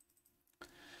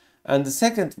 and the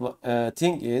second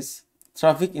thing is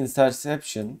traffic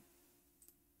interception.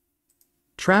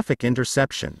 Traffic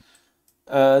interception.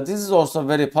 This is also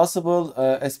very possible,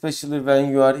 especially when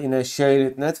you are in a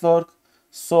shared network.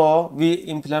 So we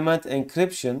implement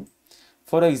encryption.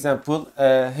 For example,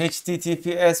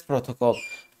 HTTPS protocol,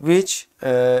 which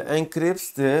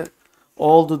encrypts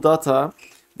all the data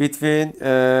between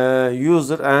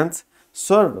user and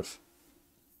server.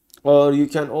 Or you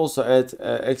can also add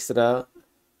extra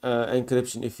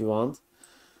encryption if you want.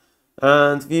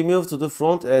 And we move to the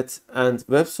front end and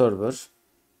web server.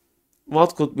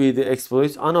 What could be the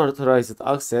exploit? Unauthorized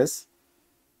access.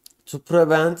 To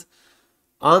prevent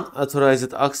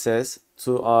unauthorized access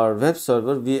to our web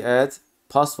server, we add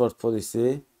password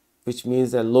policy, which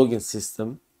means a login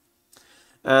system.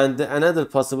 And another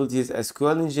possibility is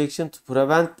SQL injection. To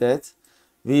prevent that,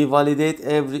 we validate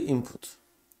every input.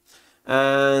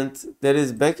 And there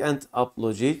is backend app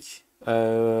logic,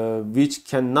 which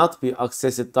cannot be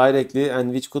accessed directly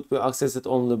and which could be accessed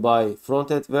only by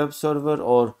front-end web server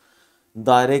or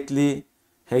directly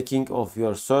hacking of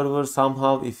your server.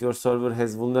 Somehow, if your server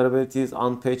has vulnerabilities,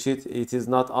 unpatch it, it is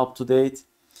not up to date.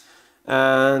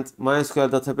 And MySQL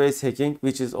database hacking,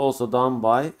 which is also done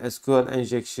by SQL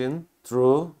injection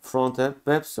through front-end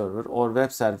web server or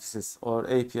web services or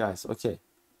APIs. Okay,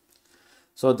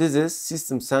 so this is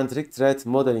system-centric threat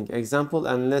modeling example,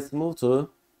 and let's move to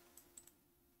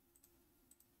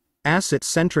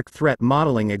asset-centric threat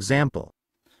modeling example.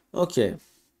 Okay.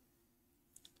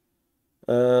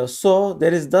 So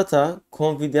there is data,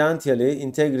 confidentiality,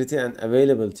 integrity, and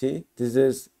availability. This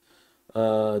is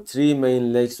three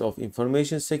main legs of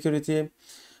information security.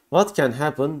 What can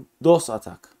happen? DOS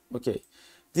attack. Okay,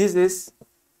 this is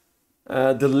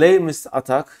the lamest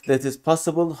attack that is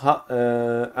possible,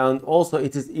 and also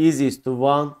it is easiest to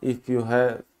run if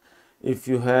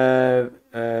you have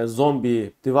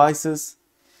zombie devices.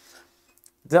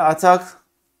 The attack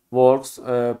works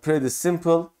pretty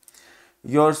simple.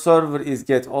 Your server is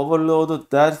get overloaded,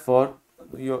 therefore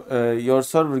your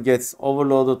server gets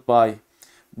overloaded by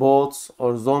bots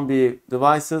or zombie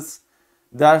devices,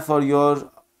 therefore your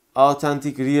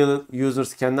authentic real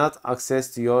users cannot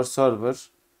access to your server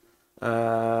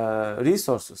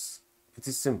resources. It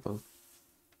is simple.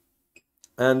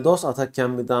 And DOS attack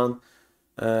can be done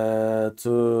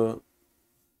to...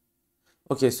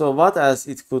 Okay, so what else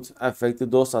it could affect the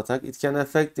DOS attack? It can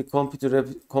affect the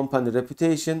company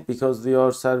reputation because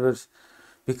your server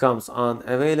becomes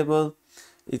unavailable.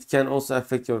 It can also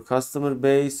affect your customer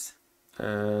base,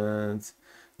 and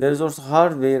there is also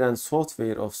hardware and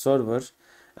software of server.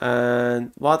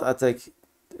 And what attack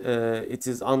it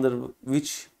is under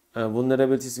which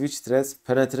vulnerabilities, which threats?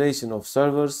 Penetration of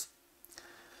servers,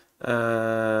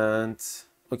 and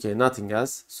okay, nothing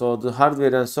else. So the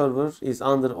hardware and server is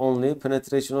under only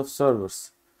penetration of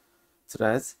servers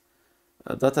threat.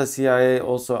 Data CIA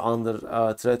also under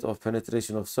threat of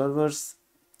penetration of servers,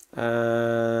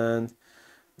 and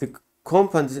the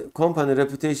company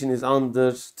reputation is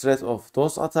under threat of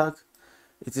DOS attack.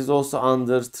 It is also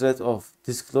under threat of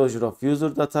disclosure of user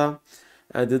data.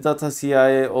 The data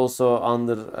CIA also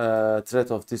under threat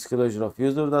of disclosure of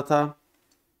user data.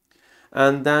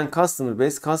 And then customer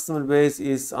base. Customer base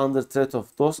is under threat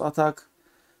of DOS attack.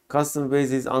 Customer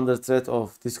base is under threat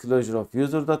of disclosure of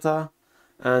user data.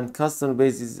 And customer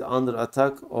base is under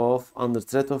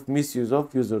threat of misuse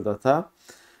of user data.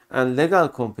 And legal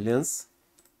compliance.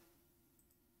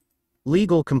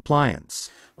 Legal compliance.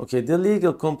 Okay, the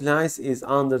legal compliance is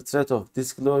under threat of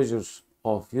disclosure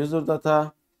of user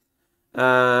data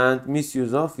and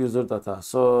misuse of user data.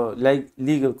 So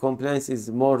legal compliance is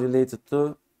more related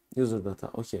to user data.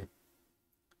 Okay.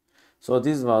 So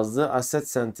this was the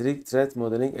asset-centric threat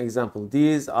modeling example.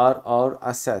 These are our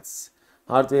assets.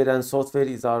 Hardware and software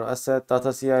is our asset.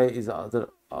 Data CI is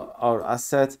our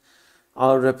asset.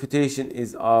 Our reputation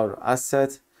is our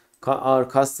asset. Our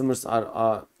customers are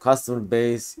our customer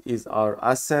base is our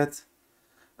asset,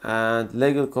 and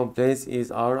legal complaints is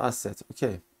our asset.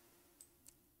 Okay.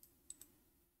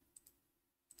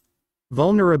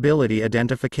 Vulnerability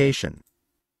identification.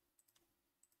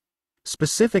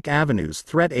 Specific avenues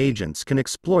threat agents can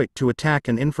exploit to attack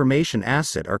an information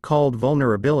asset are called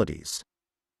vulnerabilities.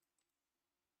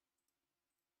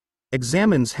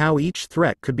 Examines how each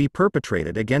threat could be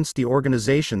perpetrated against the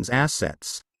organization's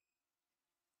assets.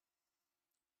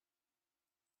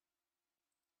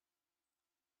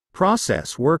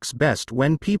 Process works best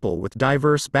when people with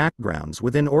diverse backgrounds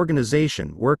within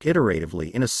organization work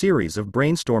iteratively in a series of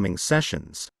brainstorming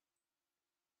sessions.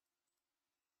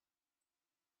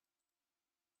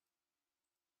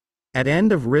 At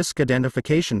end of risk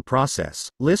identification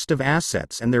process, list of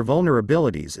assets and their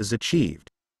vulnerabilities is achieved.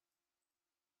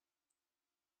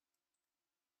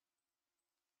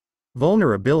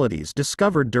 Vulnerabilities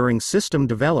discovered during system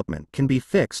development can be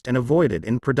fixed and avoided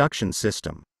in production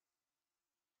system.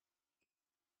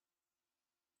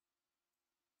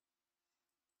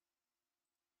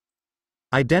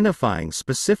 Identifying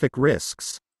specific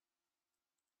risks.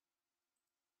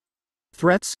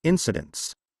 Threats,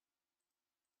 incidents.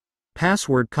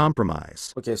 Password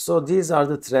compromise. Okay, so these are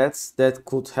the threats that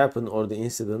could happen or the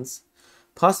incidents.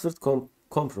 Password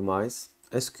compromise,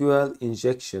 SQL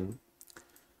injection,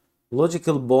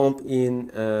 logical bomb in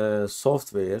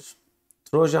software,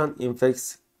 Trojan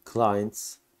infects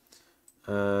clients,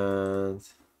 and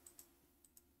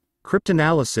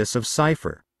Cryptanalysis of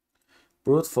cipher.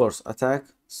 brute force attack,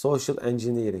 social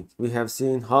engineering. We have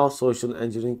seen how social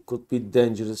engineering could be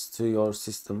dangerous to your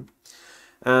system.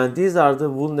 And these are the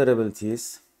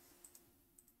vulnerabilities.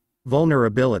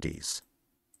 Vulnerabilities.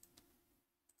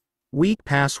 Weak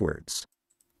passwords.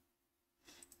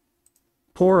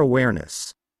 Poor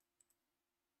awareness.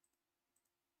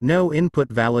 No input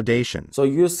validation. So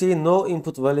you see no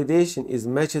input validation is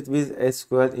matched with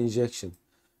SQL injection.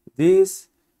 This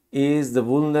is the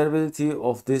vulnerability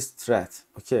of this threat.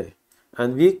 Okay.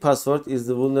 And weak password is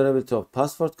the vulnerability of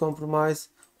password compromise,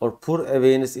 or poor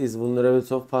awareness is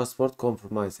vulnerability of password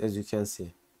compromise, as you can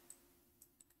see.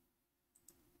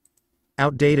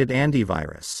 Outdated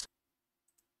antivirus.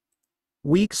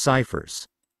 Weak ciphers.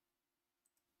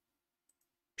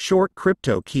 Short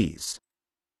crypto keys.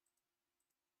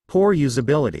 Poor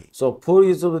usability. So poor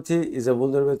usability is a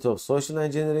vulnerability of social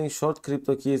engineering. Short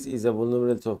crypto keys is a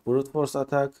vulnerability of brute force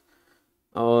attack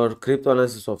or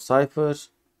cryptanalysis of cipher.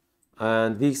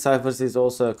 And weak ciphers is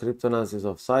also a cryptanalysis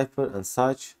of cipher and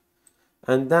such.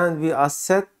 And then we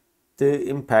assess the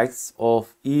impacts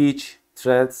of each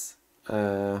thread's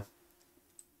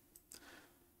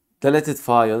deleted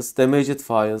files,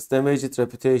 damaged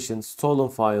reputation, stolen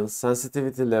files,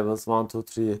 sensitivity levels 1, 2,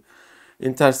 3,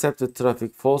 intercepted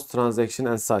traffic, false transaction,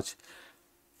 and such.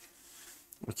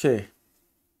 Okay.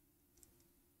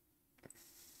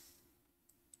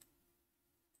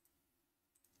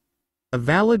 A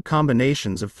valid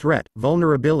combinations of threat,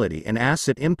 vulnerability and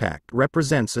asset impact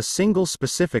represents a single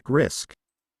specific risk.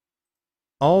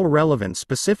 All relevant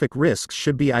specific risks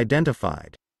should be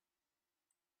identified.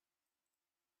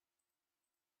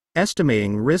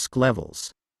 Estimating risk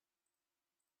levels.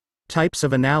 Types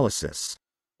of analysis.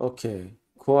 Okay.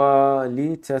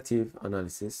 Qualitative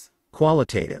analysis.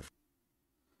 Qualitative.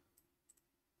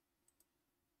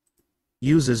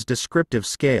 Uses descriptive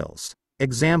scales.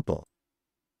 Example.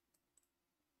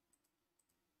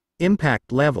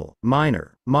 Impact level,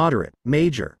 minor, moderate,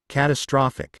 major,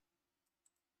 catastrophic.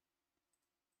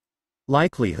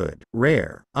 Likelihood,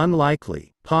 rare,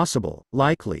 unlikely, possible,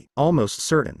 likely, almost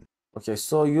certain. Okay,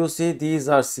 so you see these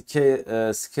are scaled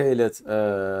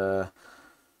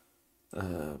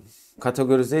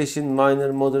categorization: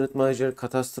 minor, moderate, major,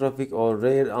 catastrophic or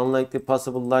rare, unlikely,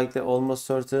 possible, likely, almost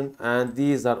certain, and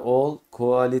these are all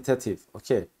qualitative.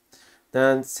 Okay,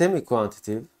 then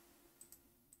semi-quantitative.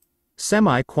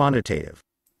 Semi-quantitative.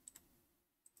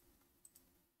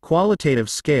 Qualitative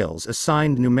scales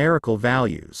assigned numerical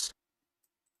values.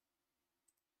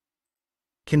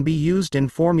 Can be used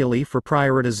informally for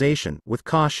prioritization with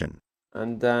caution.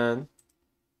 And then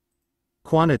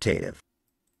Quantitative.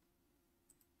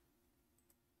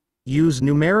 Use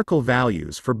numerical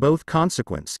values for both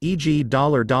consequence, e.g.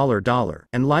 $,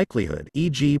 and likelihood,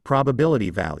 e.g. probability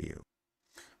value.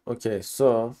 okay,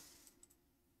 so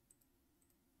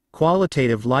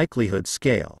Qualitative likelihood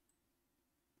scale.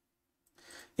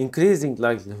 increasing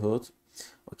likelihood.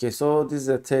 Okay, so this is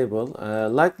a table.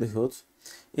 Likelihood.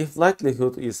 If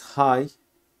likelihood is high,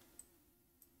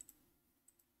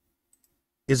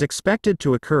 Is expected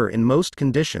to occur in most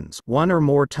conditions, 1 or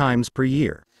more times per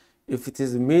year. if it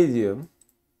is medium,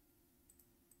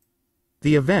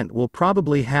 The event will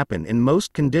probably happen in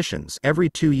most conditions every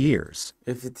 2 years.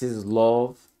 if it is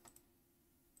low,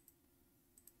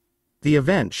 The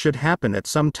event should happen at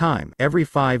some time every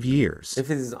 5 years. if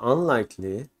it is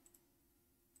unlikely,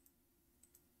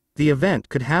 The event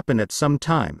could happen at some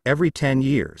time every 10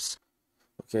 years.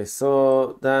 okay,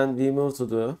 so then we move to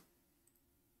the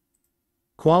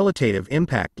Qualitative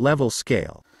impact level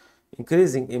scale.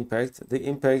 increasing impact. The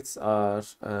impacts are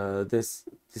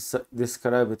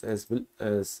described as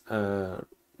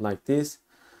like this.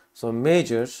 So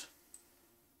major.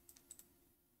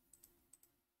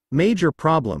 Major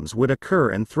problems would occur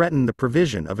and threaten the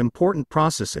provision of important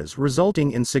processes,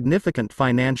 resulting in significant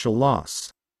financial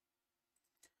loss.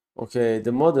 Okay,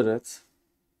 the moderate.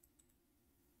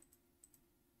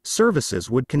 Services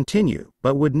would continue,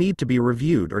 but would need to be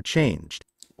reviewed or changed.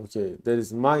 Okay, there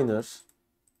is minor.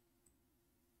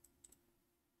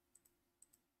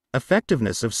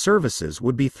 Effectiveness of services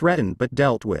would be threatened but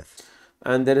dealt with.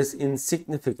 And there is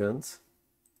insignificant.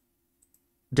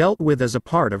 Dealt with as a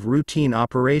part of routine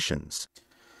operations.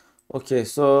 Okay,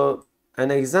 so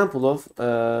an example of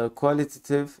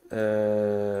qualitative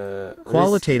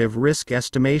Qualitative risk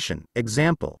estimation.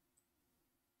 Example.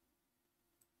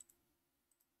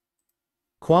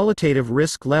 Qualitative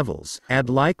risk levels, add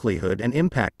likelihood and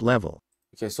impact level.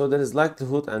 Okay, so there is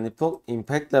likelihood and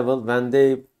impact level. When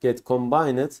they get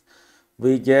combined,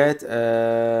 we get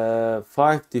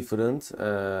 5 different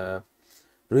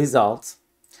results.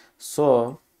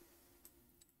 So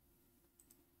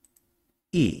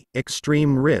E.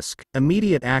 Extreme risk,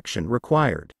 immediate action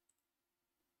required.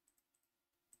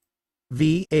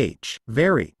 VH.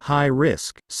 Very high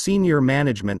risk, senior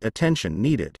management attention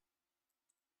needed.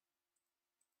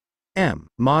 M.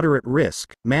 Moderate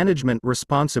risk, management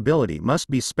responsibility must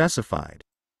be specified.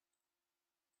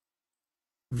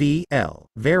 VL.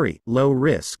 Very low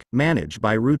risk, managed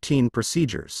by routine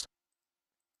procedures.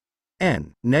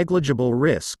 N. Negligible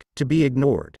risk, to be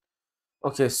ignored.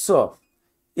 okay, so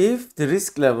if the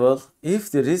risk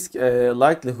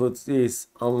likelihood is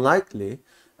unlikely,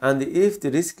 and if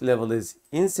the risk level is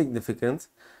insignificant,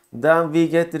 then we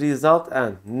get the result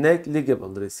N, negligible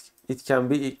risk. It can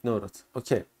be ignored.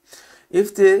 Okay.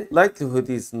 If the likelihood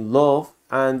is low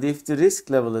and if the risk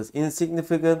level is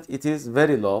insignificant, it is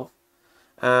very low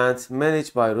and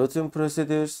managed by routine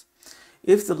procedures.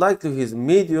 If the likelihood is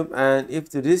medium and if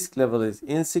the risk level is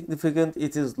insignificant,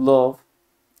 it is low.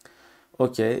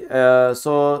 Okay,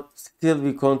 so still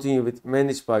we continue with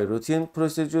managed by routine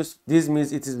procedures. This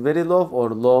means it is very low or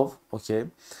low. Okay,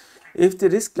 if the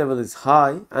risk level is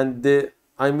high and the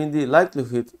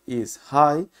likelihood is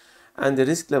high and the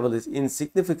risk level is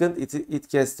insignificant, it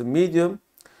gets to medium.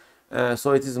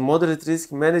 So it is moderate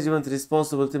risk. Management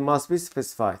responsibility must be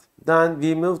specified. Then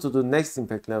we move to the next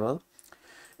impact level.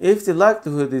 If the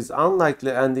likelihood is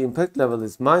unlikely and the impact level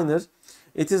is minor,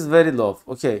 it is very low.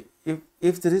 Okay,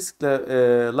 if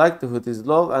the likelihood is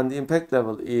low and the impact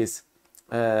level is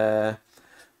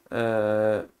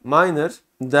minor,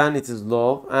 then it is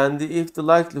low, and if the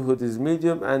likelihood is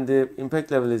medium and the impact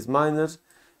level is minor,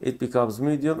 it becomes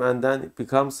medium and then it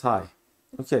becomes high.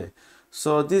 Okay,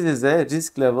 so this is a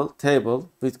risk level table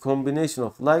with combination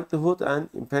of likelihood and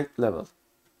impact level.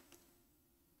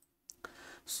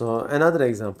 So another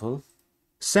example.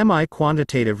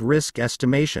 Semi-quantitative risk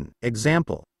estimation.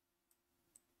 Example.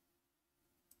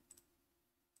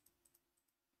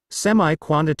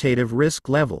 Semi-quantitative risk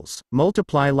levels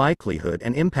multiply likelihood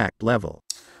and impact level.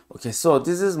 Okay, so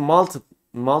this is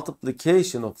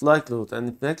multiplication of likelihood and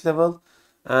impact level,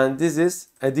 and this is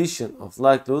addition of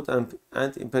likelihood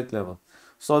and impact level.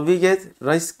 So we get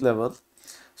risk level.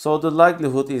 So the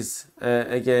likelihood is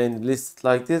again listed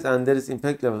like this, and there is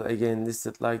impact level again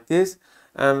listed like this.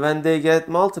 And when they get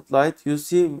multiplied, you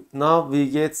see now we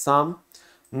get some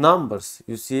numbers.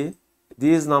 You see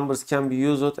these numbers can be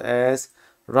used as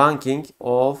ranking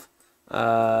of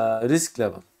risk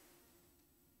level.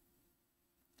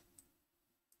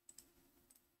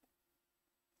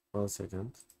 One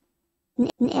second.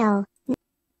 Nil.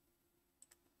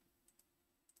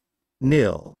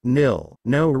 Nil, nil,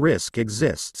 no risk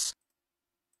exists.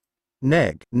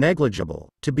 Negligible,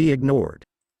 to be ignored.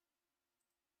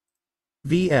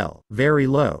 VL, very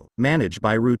low, managed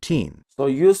by routine. So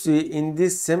you see in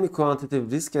this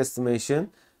semi-quantitative risk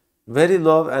estimation, very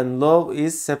low and low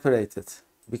is separated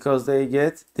because they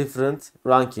get different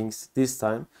rankings this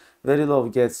time. Very low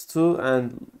gets 2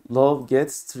 and low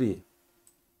gets 3.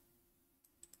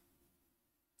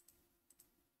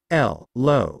 L,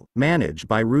 low, managed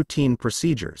by routine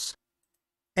procedures.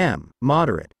 M,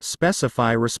 moderate,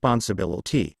 specify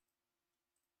responsibility.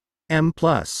 M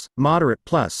plus, moderate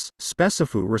plus,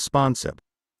 specify responsive.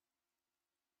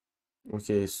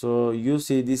 Okay, so you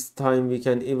see this time we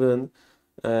can even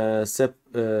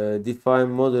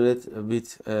define moderate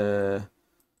with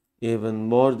even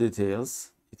more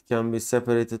details. It can be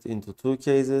separated into 2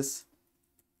 cases.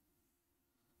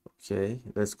 Okay,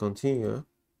 let's continue.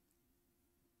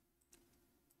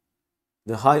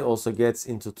 The high also gets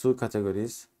into 2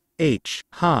 categories. H,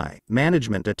 high,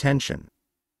 management attention.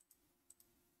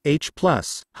 H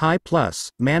plus, high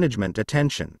plus, management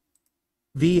attention.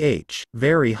 VH,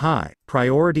 very high,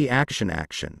 priority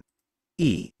action.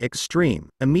 E, extreme,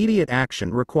 immediate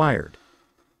action required.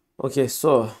 Okay,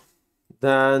 so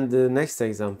then the next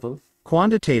example.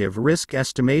 Quantitative risk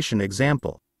estimation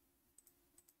example.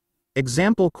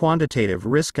 Example quantitative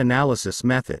risk analysis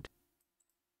method.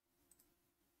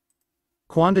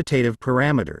 Quantitative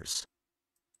parameters.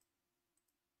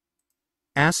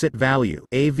 Asset value,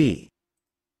 AV.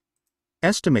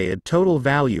 Estimated total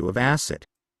value of asset.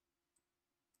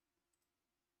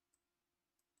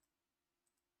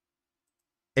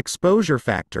 Exposure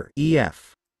factor,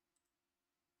 EF.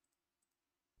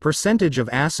 Percentage of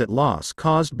asset loss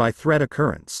caused by threat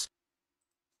occurrence.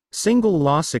 Single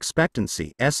loss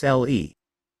expectancy, SLE.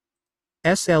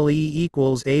 SLE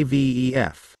equals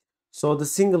AVEF. So the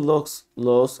single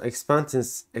loss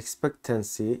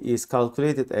expectancy is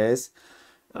calculated as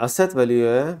asset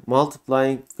value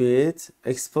multiplying with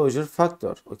exposure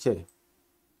factor. Okay.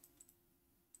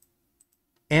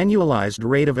 Annualized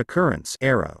rate of occurrence,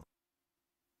 arrow.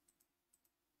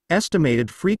 Estimated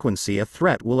frequency a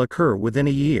threat will occur within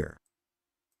a year.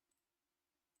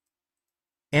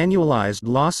 Annualized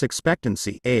loss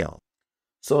expectancy, ALE.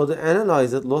 So the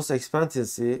analyzed loss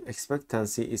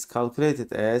expectancy is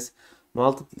calculated as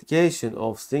multiplication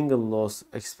of single loss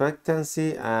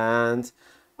expectancy and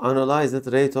analyzed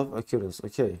rate of occurrence.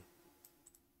 Okay.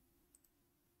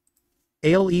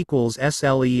 ALE equals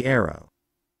SLE arrow.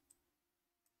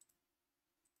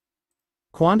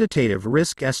 Quantitative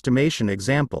risk estimation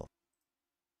example.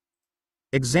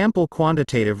 Example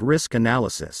quantitative risk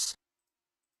analysis.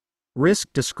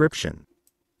 Risk description.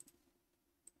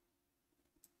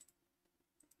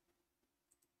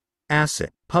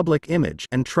 Asset, public image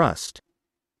and trust.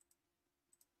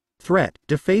 Threat,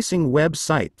 defacing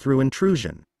website through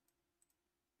intrusion.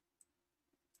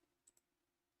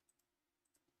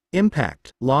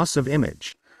 Impact, loss of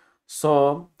image.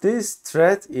 So this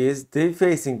threat is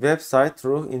defacing website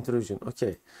through intrusion.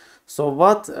 Okay. So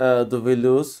what do we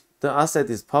lose? The asset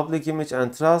is public image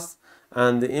and trust,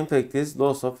 and the impact is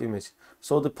loss of image.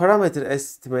 So the parameter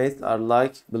estimates are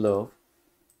like below.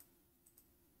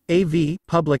 AV,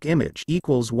 public image,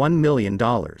 equals $1 million.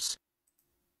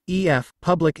 EF,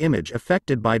 public image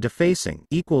affected by defacing,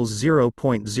 equals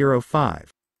 0.05.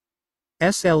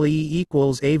 SLE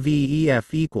equals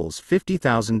AVEF equals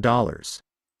 $50,000.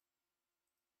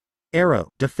 Arrow,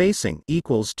 defacing,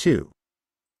 equals 2.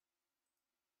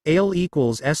 ALE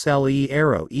equals SLE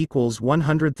arrow equals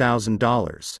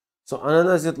 $100,000. So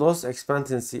annualized loss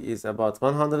expectancy is about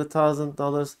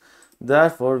 $100,000.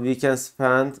 Therefore, we can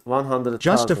spend 100,000.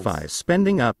 Justifies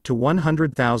spending up to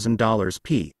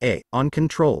 $100,000 PA on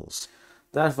controls.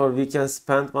 Therefore, we can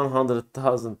spend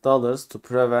 $100,000 to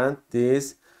prevent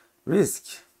this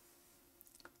risk.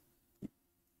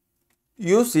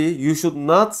 You see, you should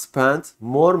not spend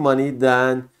more money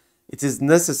than it is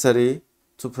necessary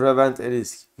to prevent a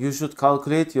risk. You should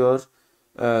calculate your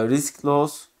risk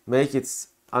loss, make its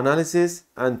analysis,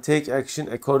 and take action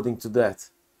according to that.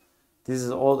 This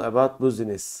is all about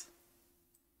business.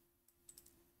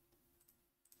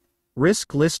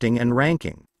 Risk listing and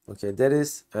ranking. Okay, there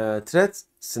is a threat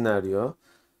scenario.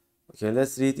 Okay,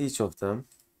 let's read each of them.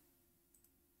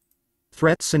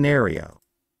 Threat scenario.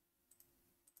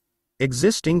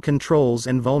 Existing controls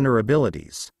and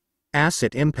vulnerabilities.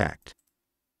 Asset impact.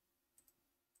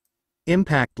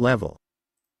 Impact level.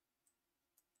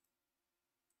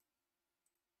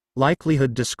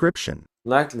 Likelihood description.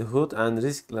 Likelihood and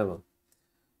risk level.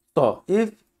 So,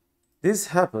 if this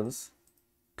happens,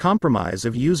 Compromise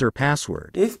of user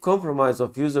password. if compromise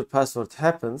of user password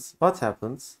happens, what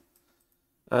happens?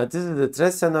 This is the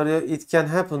threat scenario. It can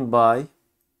happen by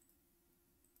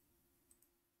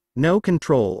No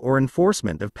control or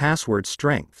enforcement of password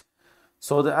strength.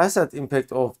 so the asset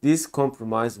impact of this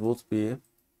compromise would be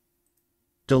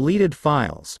Deleted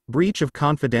files. Breach of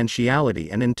confidentiality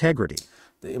and integrity.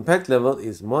 the impact level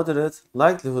is moderate.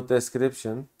 Likelihood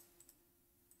description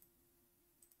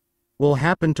Will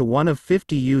happen to 1 of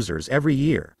 50 users every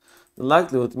year. the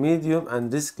likelihood medium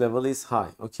and risk level is high.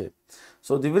 Okay,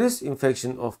 so the virus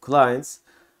infection of clients,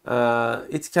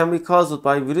 it can be caused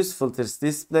by virus filters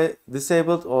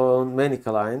disabled on many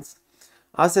clients.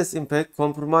 Asset impact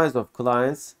compromise of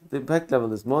clients, the impact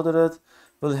level is moderate,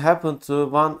 will happen to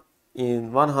 1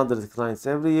 in 100 clients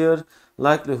every year.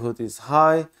 Likelihood is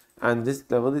high and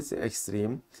risk level is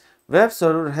extreme. Web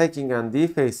server hacking and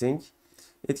defacing,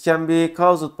 it can be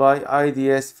caused by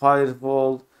IDS,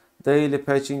 firewall, daily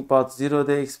patching, but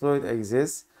zero-day exploit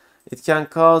exists. It can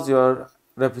cause your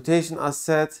reputation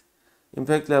asset.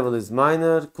 Impact level is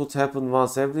minor, could happen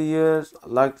once every year.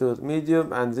 Likelihood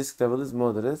medium and risk level is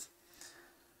moderate.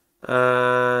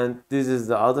 And this is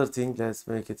the other thing. Let's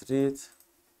make it read.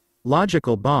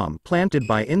 Logical bomb planted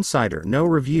by insider. No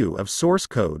review of source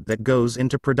code that goes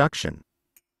into production.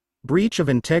 Breach of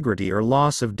integrity or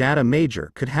loss of data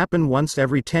major could happen once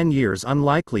every 10 years.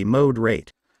 Unlikely mode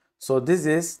rate. So this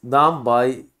is done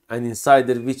by an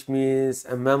insider, which means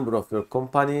a member of your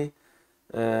company,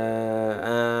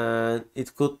 and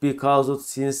it could be caused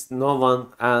since no one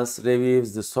else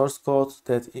reviews the source code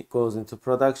that it goes into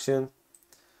production.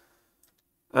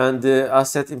 And the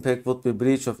asset impact would be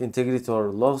breach of integrity or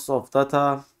loss of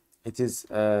data. It is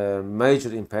a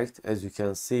major impact, as you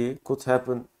can see, could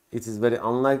happen. It is very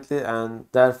unlikely, and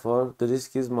therefore the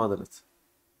risk is moderate.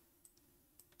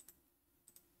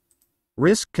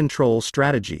 Risk control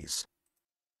strategies.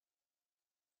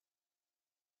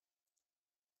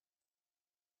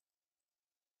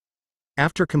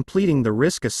 After completing the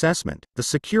risk assessment, the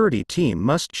security team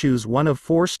must choose one of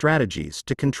 4 strategies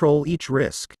to control each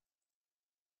risk.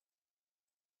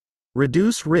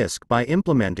 Reduce risk by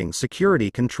implementing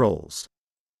security controls.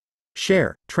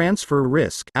 Share, transfer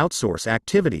risk, outsource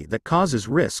activity that causes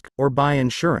risk, or buy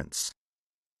insurance.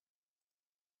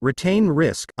 Retain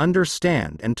risk,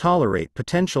 understand and tolerate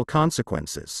potential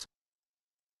consequences.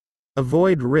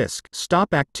 Avoid risk,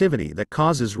 stop activity that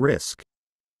causes risk.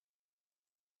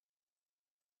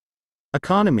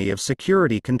 Economy of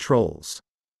security controls.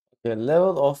 Okay,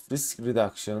 level of risk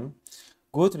reduction.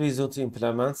 Good reason to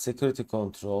implement security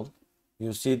control.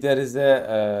 You see there is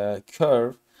a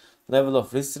curve, level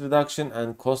of risk reduction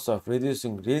and cost of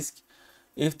reducing risk.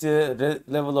 If the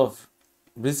level of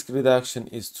risk reduction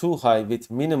is too high with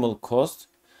minimal cost,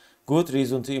 good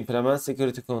reason to implement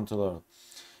security control.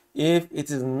 If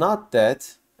it is not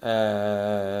that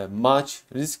much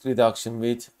risk reduction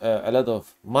with a lot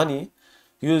of money,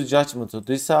 use judgment to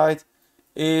decide.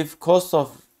 If cost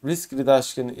of risk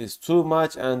reduction is too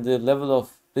much and the level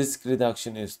of risk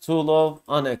reduction is too low,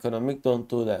 uneconomic, don't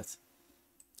do that.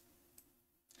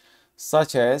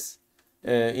 Such as,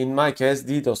 in my case,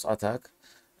 DDoS attack.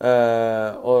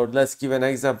 Or let's give an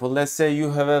example. Let's say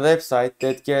you have a website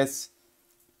that gets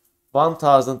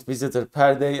 1,000 visitors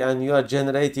per day and you are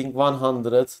generating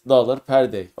 $100 per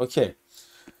day. Okay.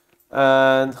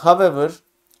 And however,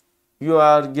 you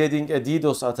are getting a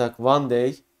DDoS attack one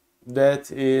day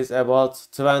that is about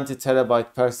 20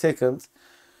 terabytes per second,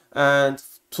 and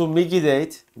to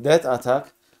mitigate that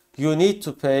attack you need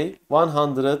to pay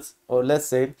 100 or let's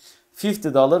say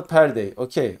 $50 per day,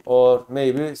 okay, or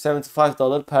maybe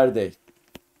 $75 per day.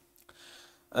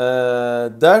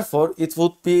 Therefore, it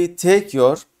would be take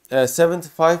your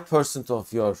 75%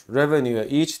 of your revenue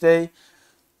each day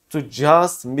to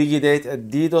just mitigate a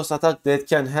DDoS attack that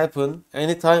can happen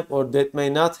anytime or that may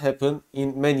not happen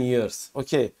in many years.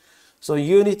 Okay, so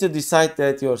you need to decide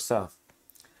that yourself.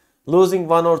 Losing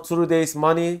 1 or 2 days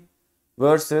money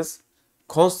versus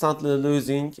constantly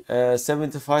losing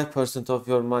 75% of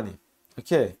your money.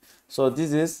 Okay, so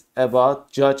this is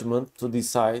about judgment to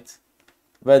decide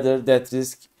whether that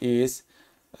risk is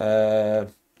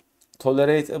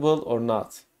tolerable or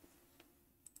not.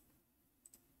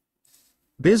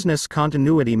 Business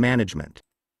continuity management.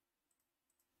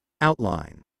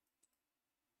 Outline.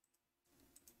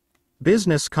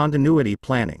 Business continuity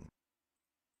planning.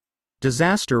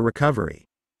 Disaster recovery.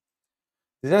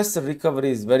 Disaster recovery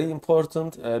is very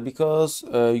important because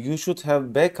you should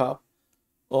have backup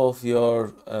of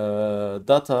your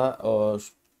data, or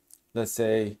let's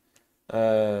say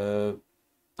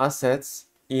assets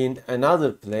in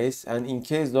another place, and in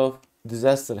case of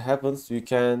disaster happens, you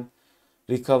can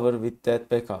recover with that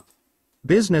backup.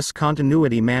 Business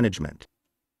continuity management.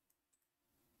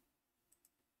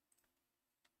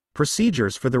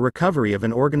 Procedures for the recovery of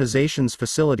an organization's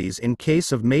facilities in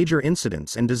case of major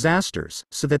incidents and disasters,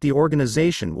 so that the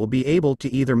organization will be able to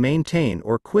either maintain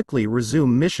or quickly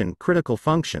resume mission-critical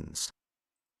functions.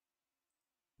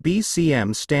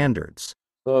 BCM standards.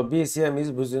 So BCM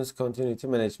is Business Continuity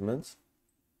Management.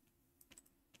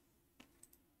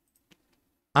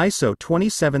 ISO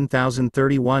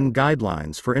 27031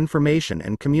 Guidelines for Information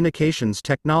and Communications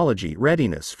Technology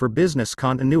Readiness for Business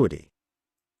Continuity.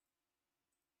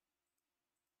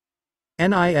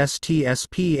 NIST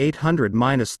SP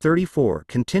 800-34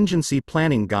 Contingency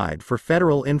Planning Guide for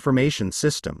Federal Information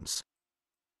Systems.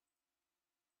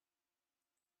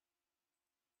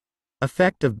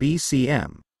 Effect of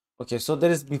BCM. Okay, so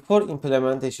there is before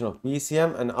implementation of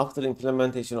BCM and after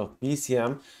implementation of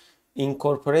BCM,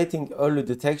 incorporating early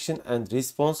detection and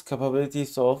response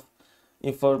capabilities of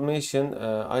information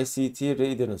ICT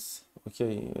readiness.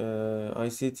 Okay,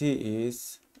 ICT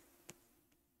is,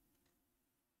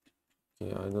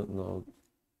 okay, I don't know,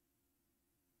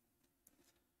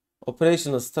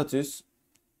 operational status.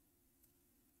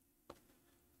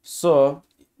 So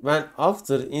when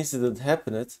after incident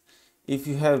happened, if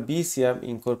you have BCM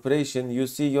incorporation, you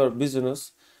see your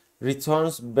business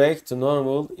returns back to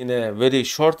normal in a very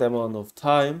short amount of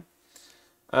time.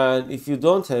 And if you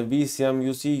don't have BCM,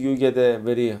 you see you get a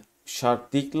very sharp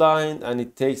decline, and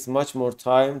it takes much more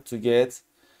time to get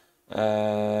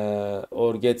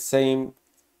or get same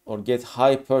or get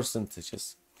high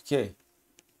percentages. Okay,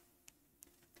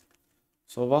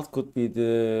 so what could be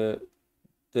the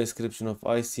description of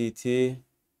ICT?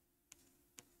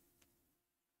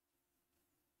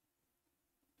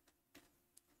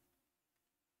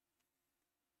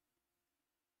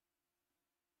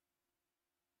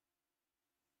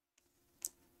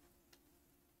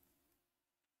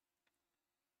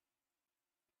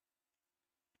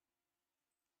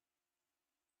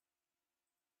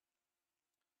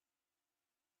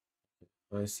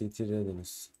 ICT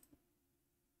readiness.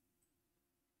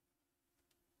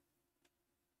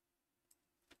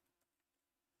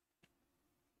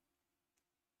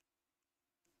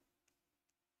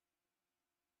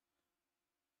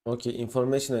 Okay,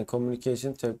 information and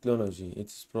communication technology. It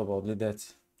is probably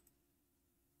that.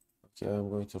 Okay, I'm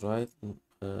going to write,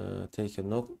 take a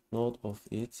note of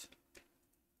it.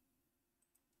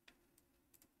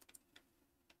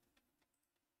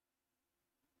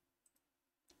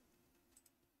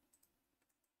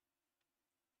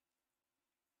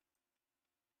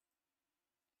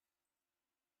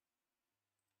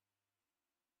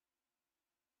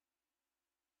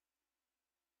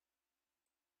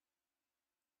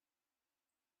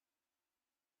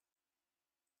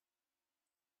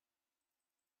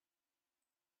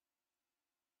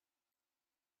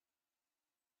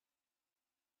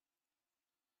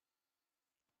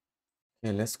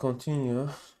 Okay, let's continue.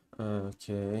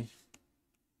 Okay.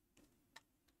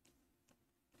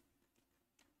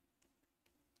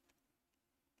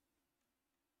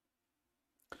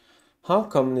 How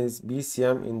common is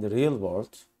BCM in the real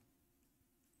world?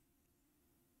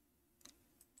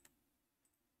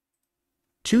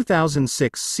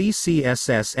 (2006)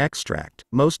 CCSS extract,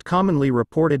 most commonly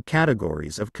reported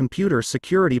categories of computer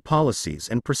security policies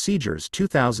and procedures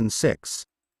 2006.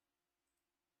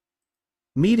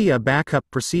 Media backup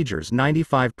procedures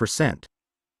 95%.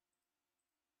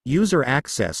 User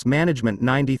access management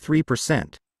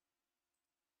 93%.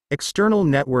 External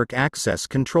network access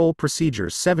control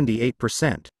procedures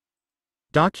 78%.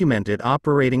 Documented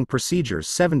operating procedures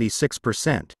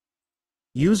 76%.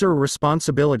 User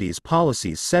responsibilities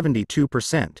policies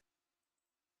 72%.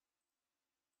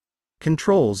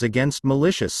 Controls against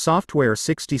malicious software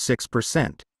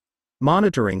 66%.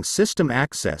 Monitoring system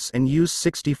access and use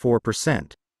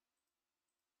 64%.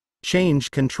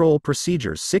 Change control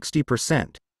procedures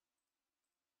 60%.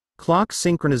 Clock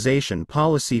synchronization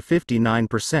policy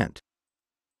 59%.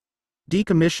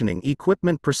 Decommissioning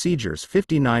equipment procedures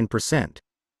 59%.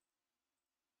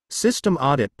 System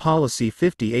audit policy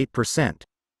 58%.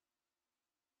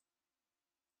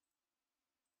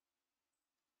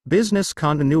 Business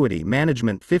continuity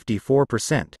management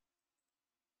 54%.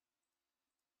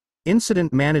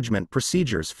 Incident management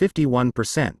procedures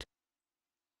 51%.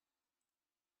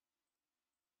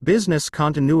 Business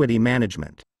continuity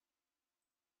management.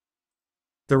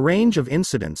 The range of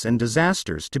incidents and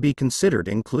disasters to be considered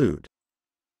include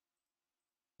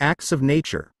acts of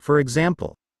nature, for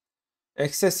example,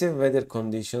 Excessive weather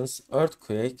conditions,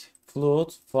 earthquake,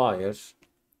 flood, fire.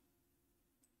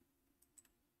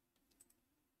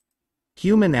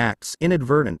 human acts,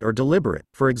 inadvertent or deliberate,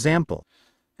 for example,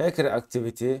 Hacker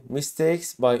activity,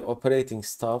 mistakes by operating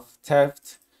staff,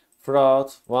 theft,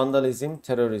 fraud, vandalism,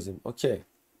 terrorism. Okay.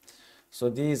 So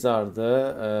these are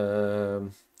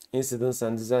the incidents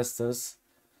and disasters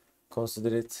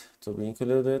considered to be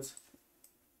included.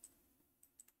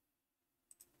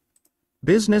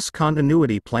 business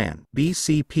continuity plan,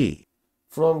 BCP,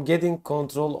 From getting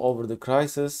control over the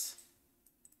crisis,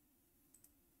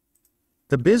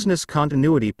 the business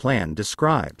continuity plan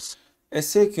describes a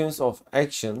sequence of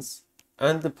actions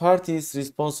and the parties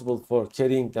responsible for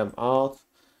carrying them out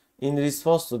in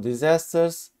response to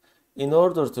disasters in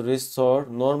order to restore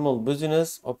normal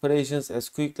business operations as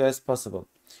quickly as possible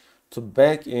to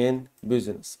back in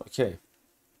business. Okay.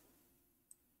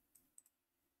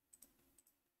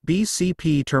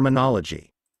 BCP terminology.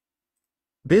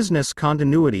 Business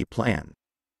continuity plan.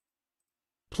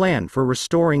 Plan for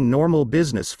restoring normal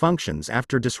business functions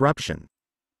after disruption.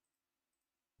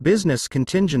 Business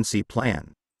contingency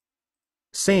plan.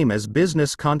 Same as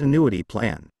business continuity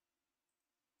plan.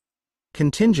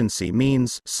 Contingency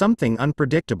means something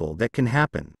unpredictable that can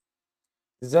happen.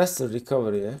 Disaster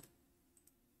recovery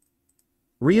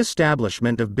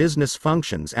Re-establishment of business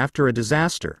functions after a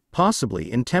disaster,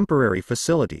 possibly in temporary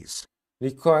facilities.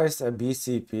 requires a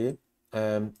BCP,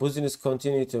 business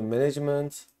continuity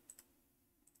management.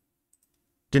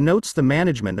 Denotes the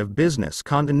management of business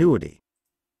continuity.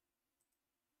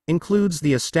 Includes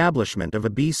the establishment of a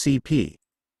BCP.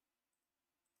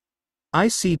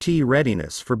 ICT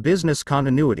readiness for business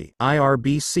continuity,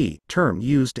 IRBC, term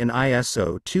used in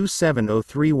ISO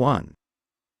 27031.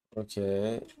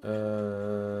 Okay,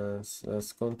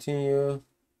 let's continue.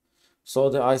 So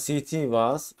the ICT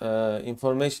was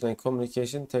information and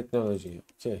communication technology.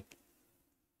 Okay.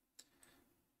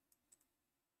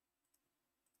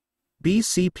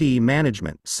 BCP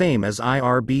management, same as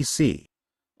IRBC.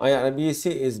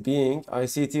 IRBC is being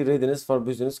ICT readiness for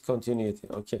business continuity.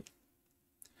 Okay.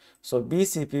 So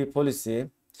BCP policy,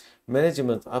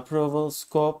 management approval,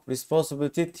 scope,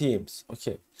 responsibility, teams.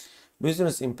 Okay.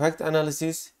 Business impact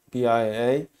analysis,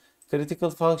 BIA,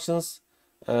 critical functions,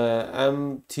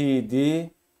 MTD,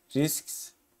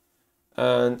 risks,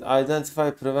 and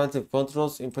identify preventive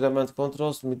controls, implement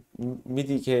controls,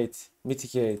 mitigate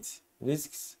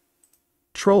risks.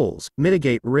 Trolls,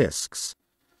 mitigate risks.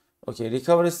 Okay,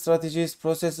 recovery strategies,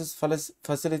 processes,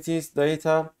 facilities,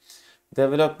 data,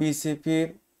 develop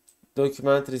BCP,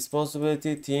 document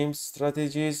responsibility, teams,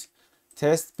 strategies,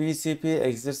 test BCP,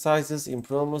 exercises,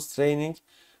 improvements, training,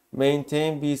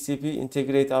 maintain BCP,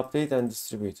 integrate, update, and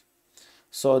distribute.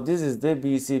 So this is the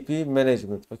BCP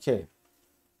management. Okay.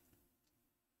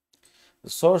 The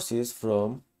source is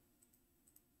from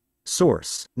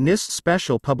Source, NIST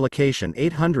Special Publication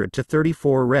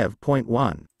 800-34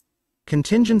 Rev.1.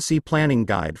 Contingency Planning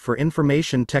Guide for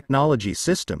Information Technology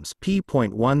Systems,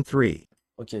 P.13.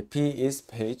 okay, P is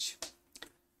page.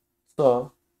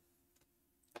 So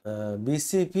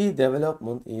BCP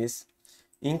development is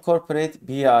incorporate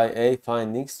BIA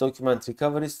findings, document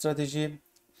recovery strategy.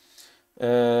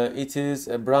 It is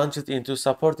branched into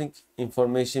supporting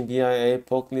information BIA,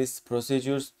 POC list,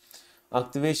 procedures,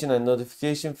 activation and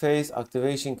notification phase,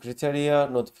 activation criteria,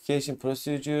 notification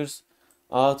procedures,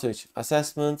 outage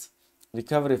assessment,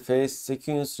 recovery phase,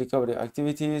 sequence recovery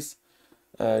activities,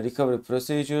 recovery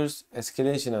procedures,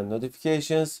 escalation and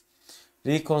notifications,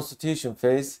 reconstitution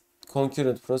phase,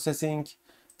 concurrent processing,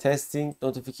 testing,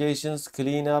 notifications,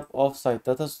 cleanup, offsite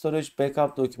data storage,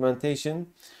 backup documentation,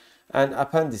 and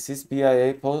appendices,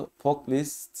 BIA, POC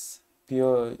lists,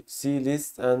 POC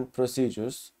lists, and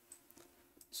procedures.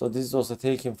 So this is also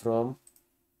taken from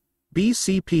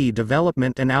BCP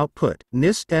Development and Output,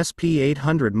 NIST SP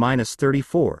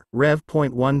 800-34,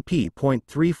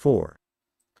 Rev.1P.34.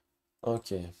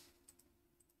 Okay.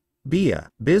 BIA,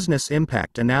 Business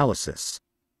Impact Analysis.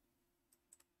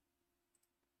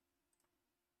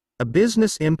 A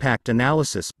business impact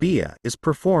analysis (BIA) is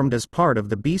performed as part of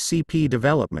the BCP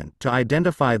development to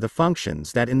identify the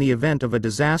functions that in the event of a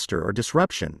disaster or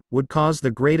disruption, would cause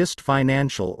the greatest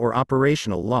financial or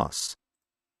operational loss.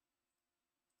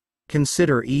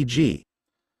 Consider e.g.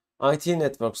 IT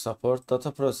network support,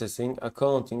 data processing,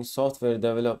 accounting, software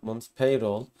development,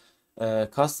 payroll,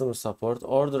 customer support,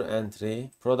 order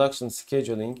entry, production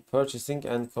scheduling, purchasing,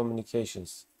 and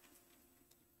communications.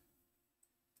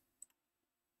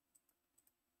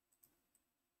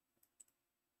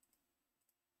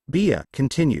 BIA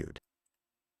continued.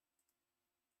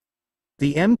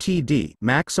 The MTD,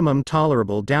 maximum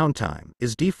tolerable downtime,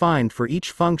 is defined for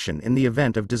each function in the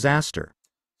event of disaster.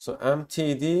 So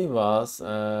MTD was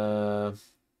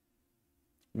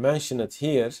mentioned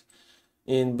here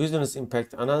in business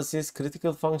impact analysis,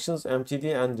 critical functions,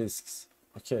 MTD, and risks.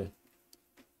 Okay.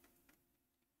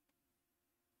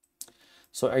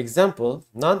 So example,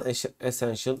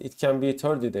 non-essential, it can be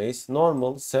 30 days,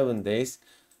 normal 7 days,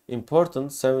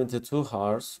 important 72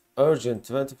 hours, urgent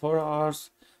 24 hours,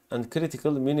 and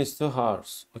critical minus 2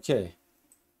 hours. Okay.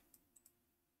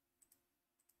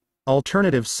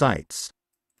 Alternative sites.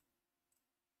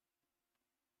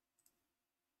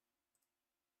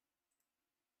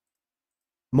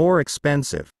 More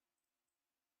expensive.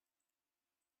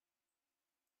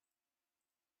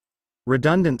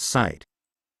 Redundant site.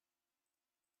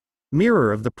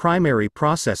 Mirror of the primary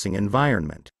processing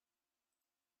environment.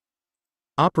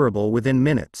 Operable within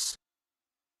minutes.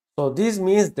 So this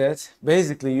means that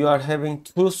basically you are having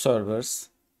two servers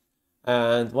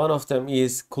and one of them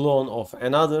is clone of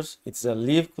another. It's a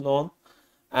leaf clone.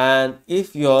 And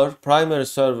if your primary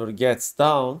server gets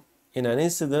down in an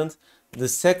incident, the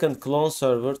second clone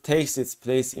server takes its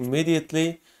place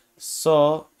immediately.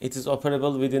 So it is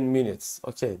operable within minutes.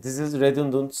 Okay, this is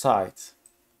redundant site.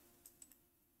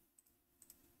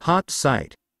 Hot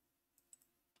site.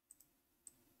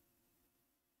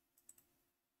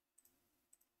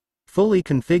 Fully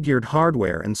configured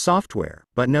hardware and software,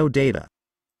 but no data.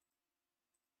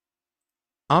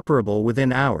 Operable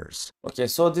within hours. Okay,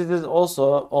 so this is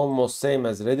also almost same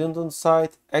as redundant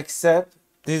site, except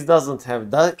this doesn't have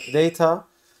data.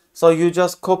 So you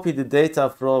just copy the data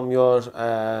from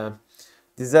your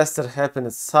disaster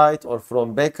happened site or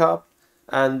from backup,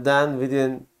 and then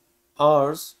within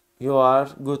hours you are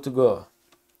good to go.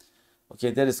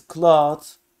 Okay, there is cloud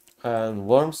and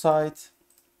warm site.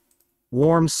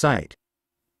 Warm site.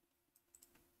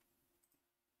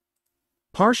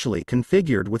 Partially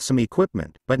configured with some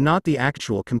equipment, but not the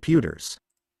actual computers.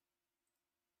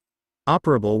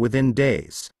 Operable within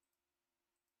days.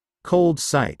 Cold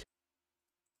site.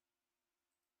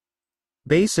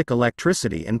 Basic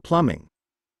electricity and plumbing.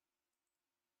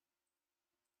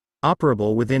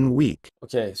 Operable within week.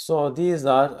 Okay, so these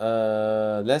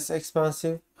are less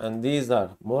expensive and these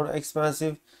are more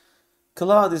expensive.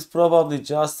 Cloud is probably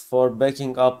just for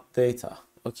backing up data.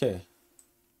 Okay.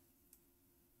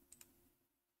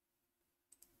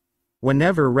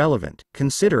 Whenever relevant,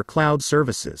 consider cloud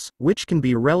services, which can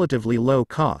be relatively low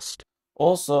cost.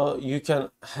 Also, you can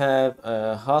have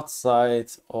a hot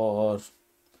site or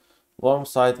warm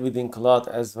site within cloud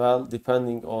as well,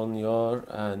 depending on your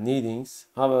needings.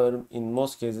 However, in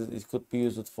most cases, it could be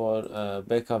used for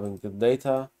backupping the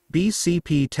data.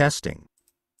 BCP testing.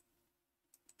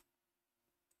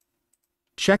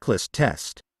 Checklist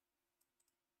test.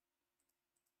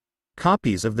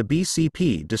 Copies of the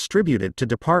BCP distributed to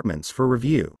departments for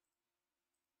review.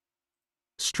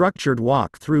 Structured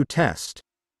walk-through test.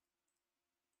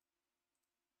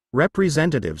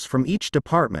 Representatives from each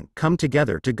department come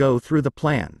together to go through the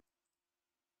plan.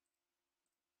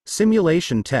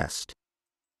 Simulation test.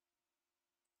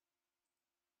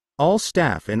 All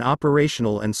staff in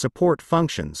operational and support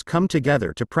functions come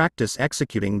together to practice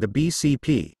executing the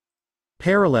BCP.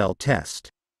 Parallel test.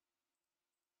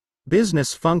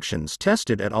 Business functions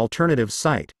tested at alternative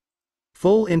site.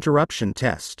 Full interruption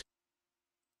test.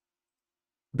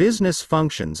 Business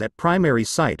functions at primary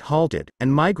site halted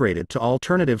and migrated to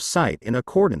alternative site in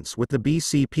accordance with the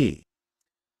BCP.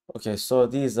 Okay, so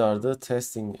these are the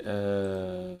testing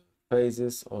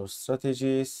phases or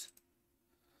strategies.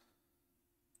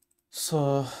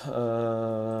 So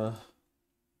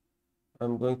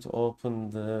I'm going to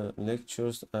open the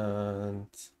lectures and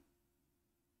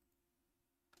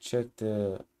check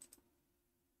the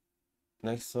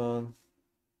next one.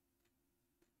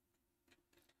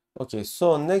 Okay,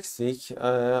 so next week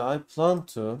I plan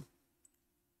to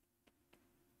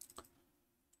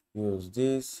use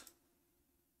this.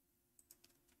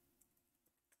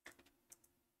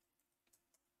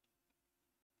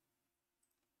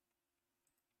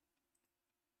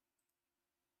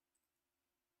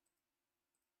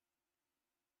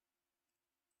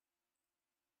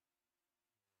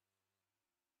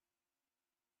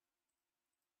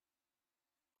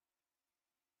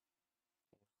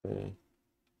 Okay.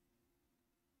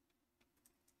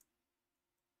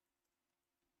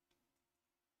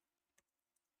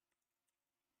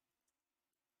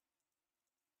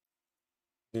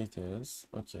 Details.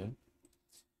 Okay.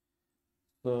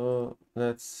 So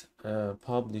let's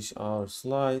publish our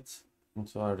slide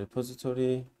into our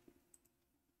repository.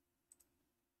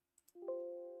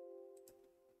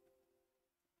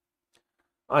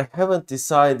 I haven't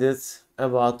decided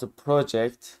about the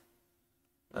project,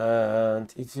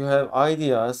 and if you have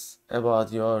ideas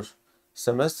about your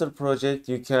semester project,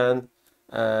 you can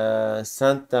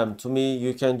send them to me.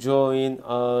 You can join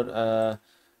our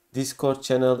Discord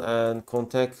channel and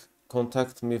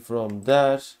contact me from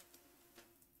there.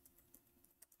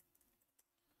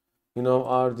 You know,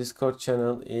 our Discord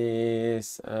channel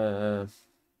is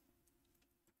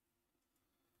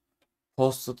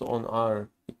posted on our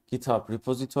GitHub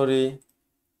repository.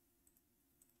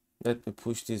 Let me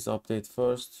push this update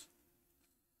first.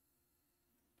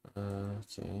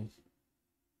 Okay.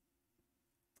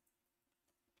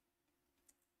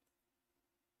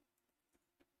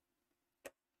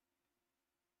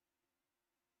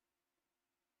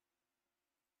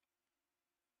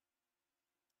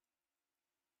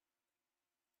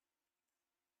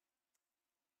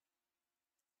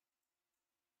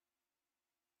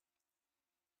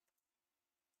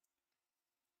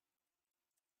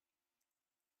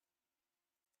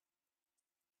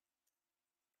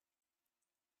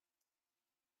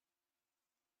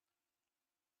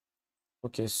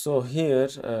 Okay, so here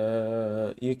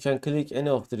you can click any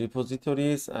of the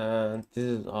repositories, and this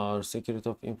is our Security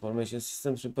of Information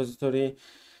Systems repository.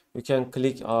 You can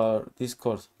click our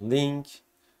Discord link,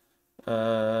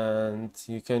 and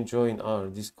you can join our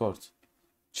Discord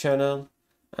channel,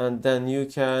 and then you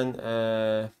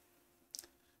can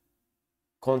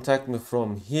contact me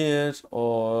from here,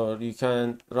 or you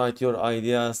can write your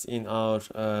ideas in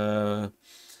our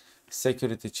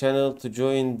security channel. To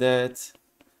join that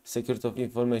Security of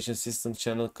Information System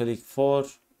channel, click 4.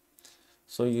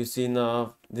 So you see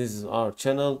now this is our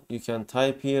channel. You can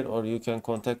type here, or you can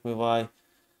contact me by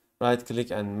right click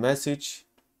and message.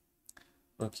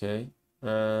 Okay,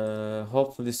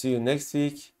 hopefully see you next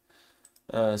week.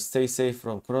 Stay safe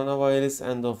from coronavirus.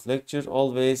 End of lecture.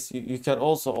 Always, you can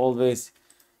also always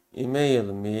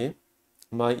email me.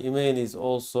 My email is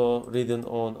also written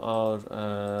on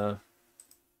our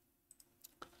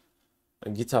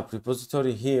GitHub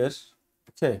repository here.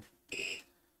 Okay.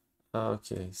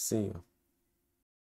 Okay, see you.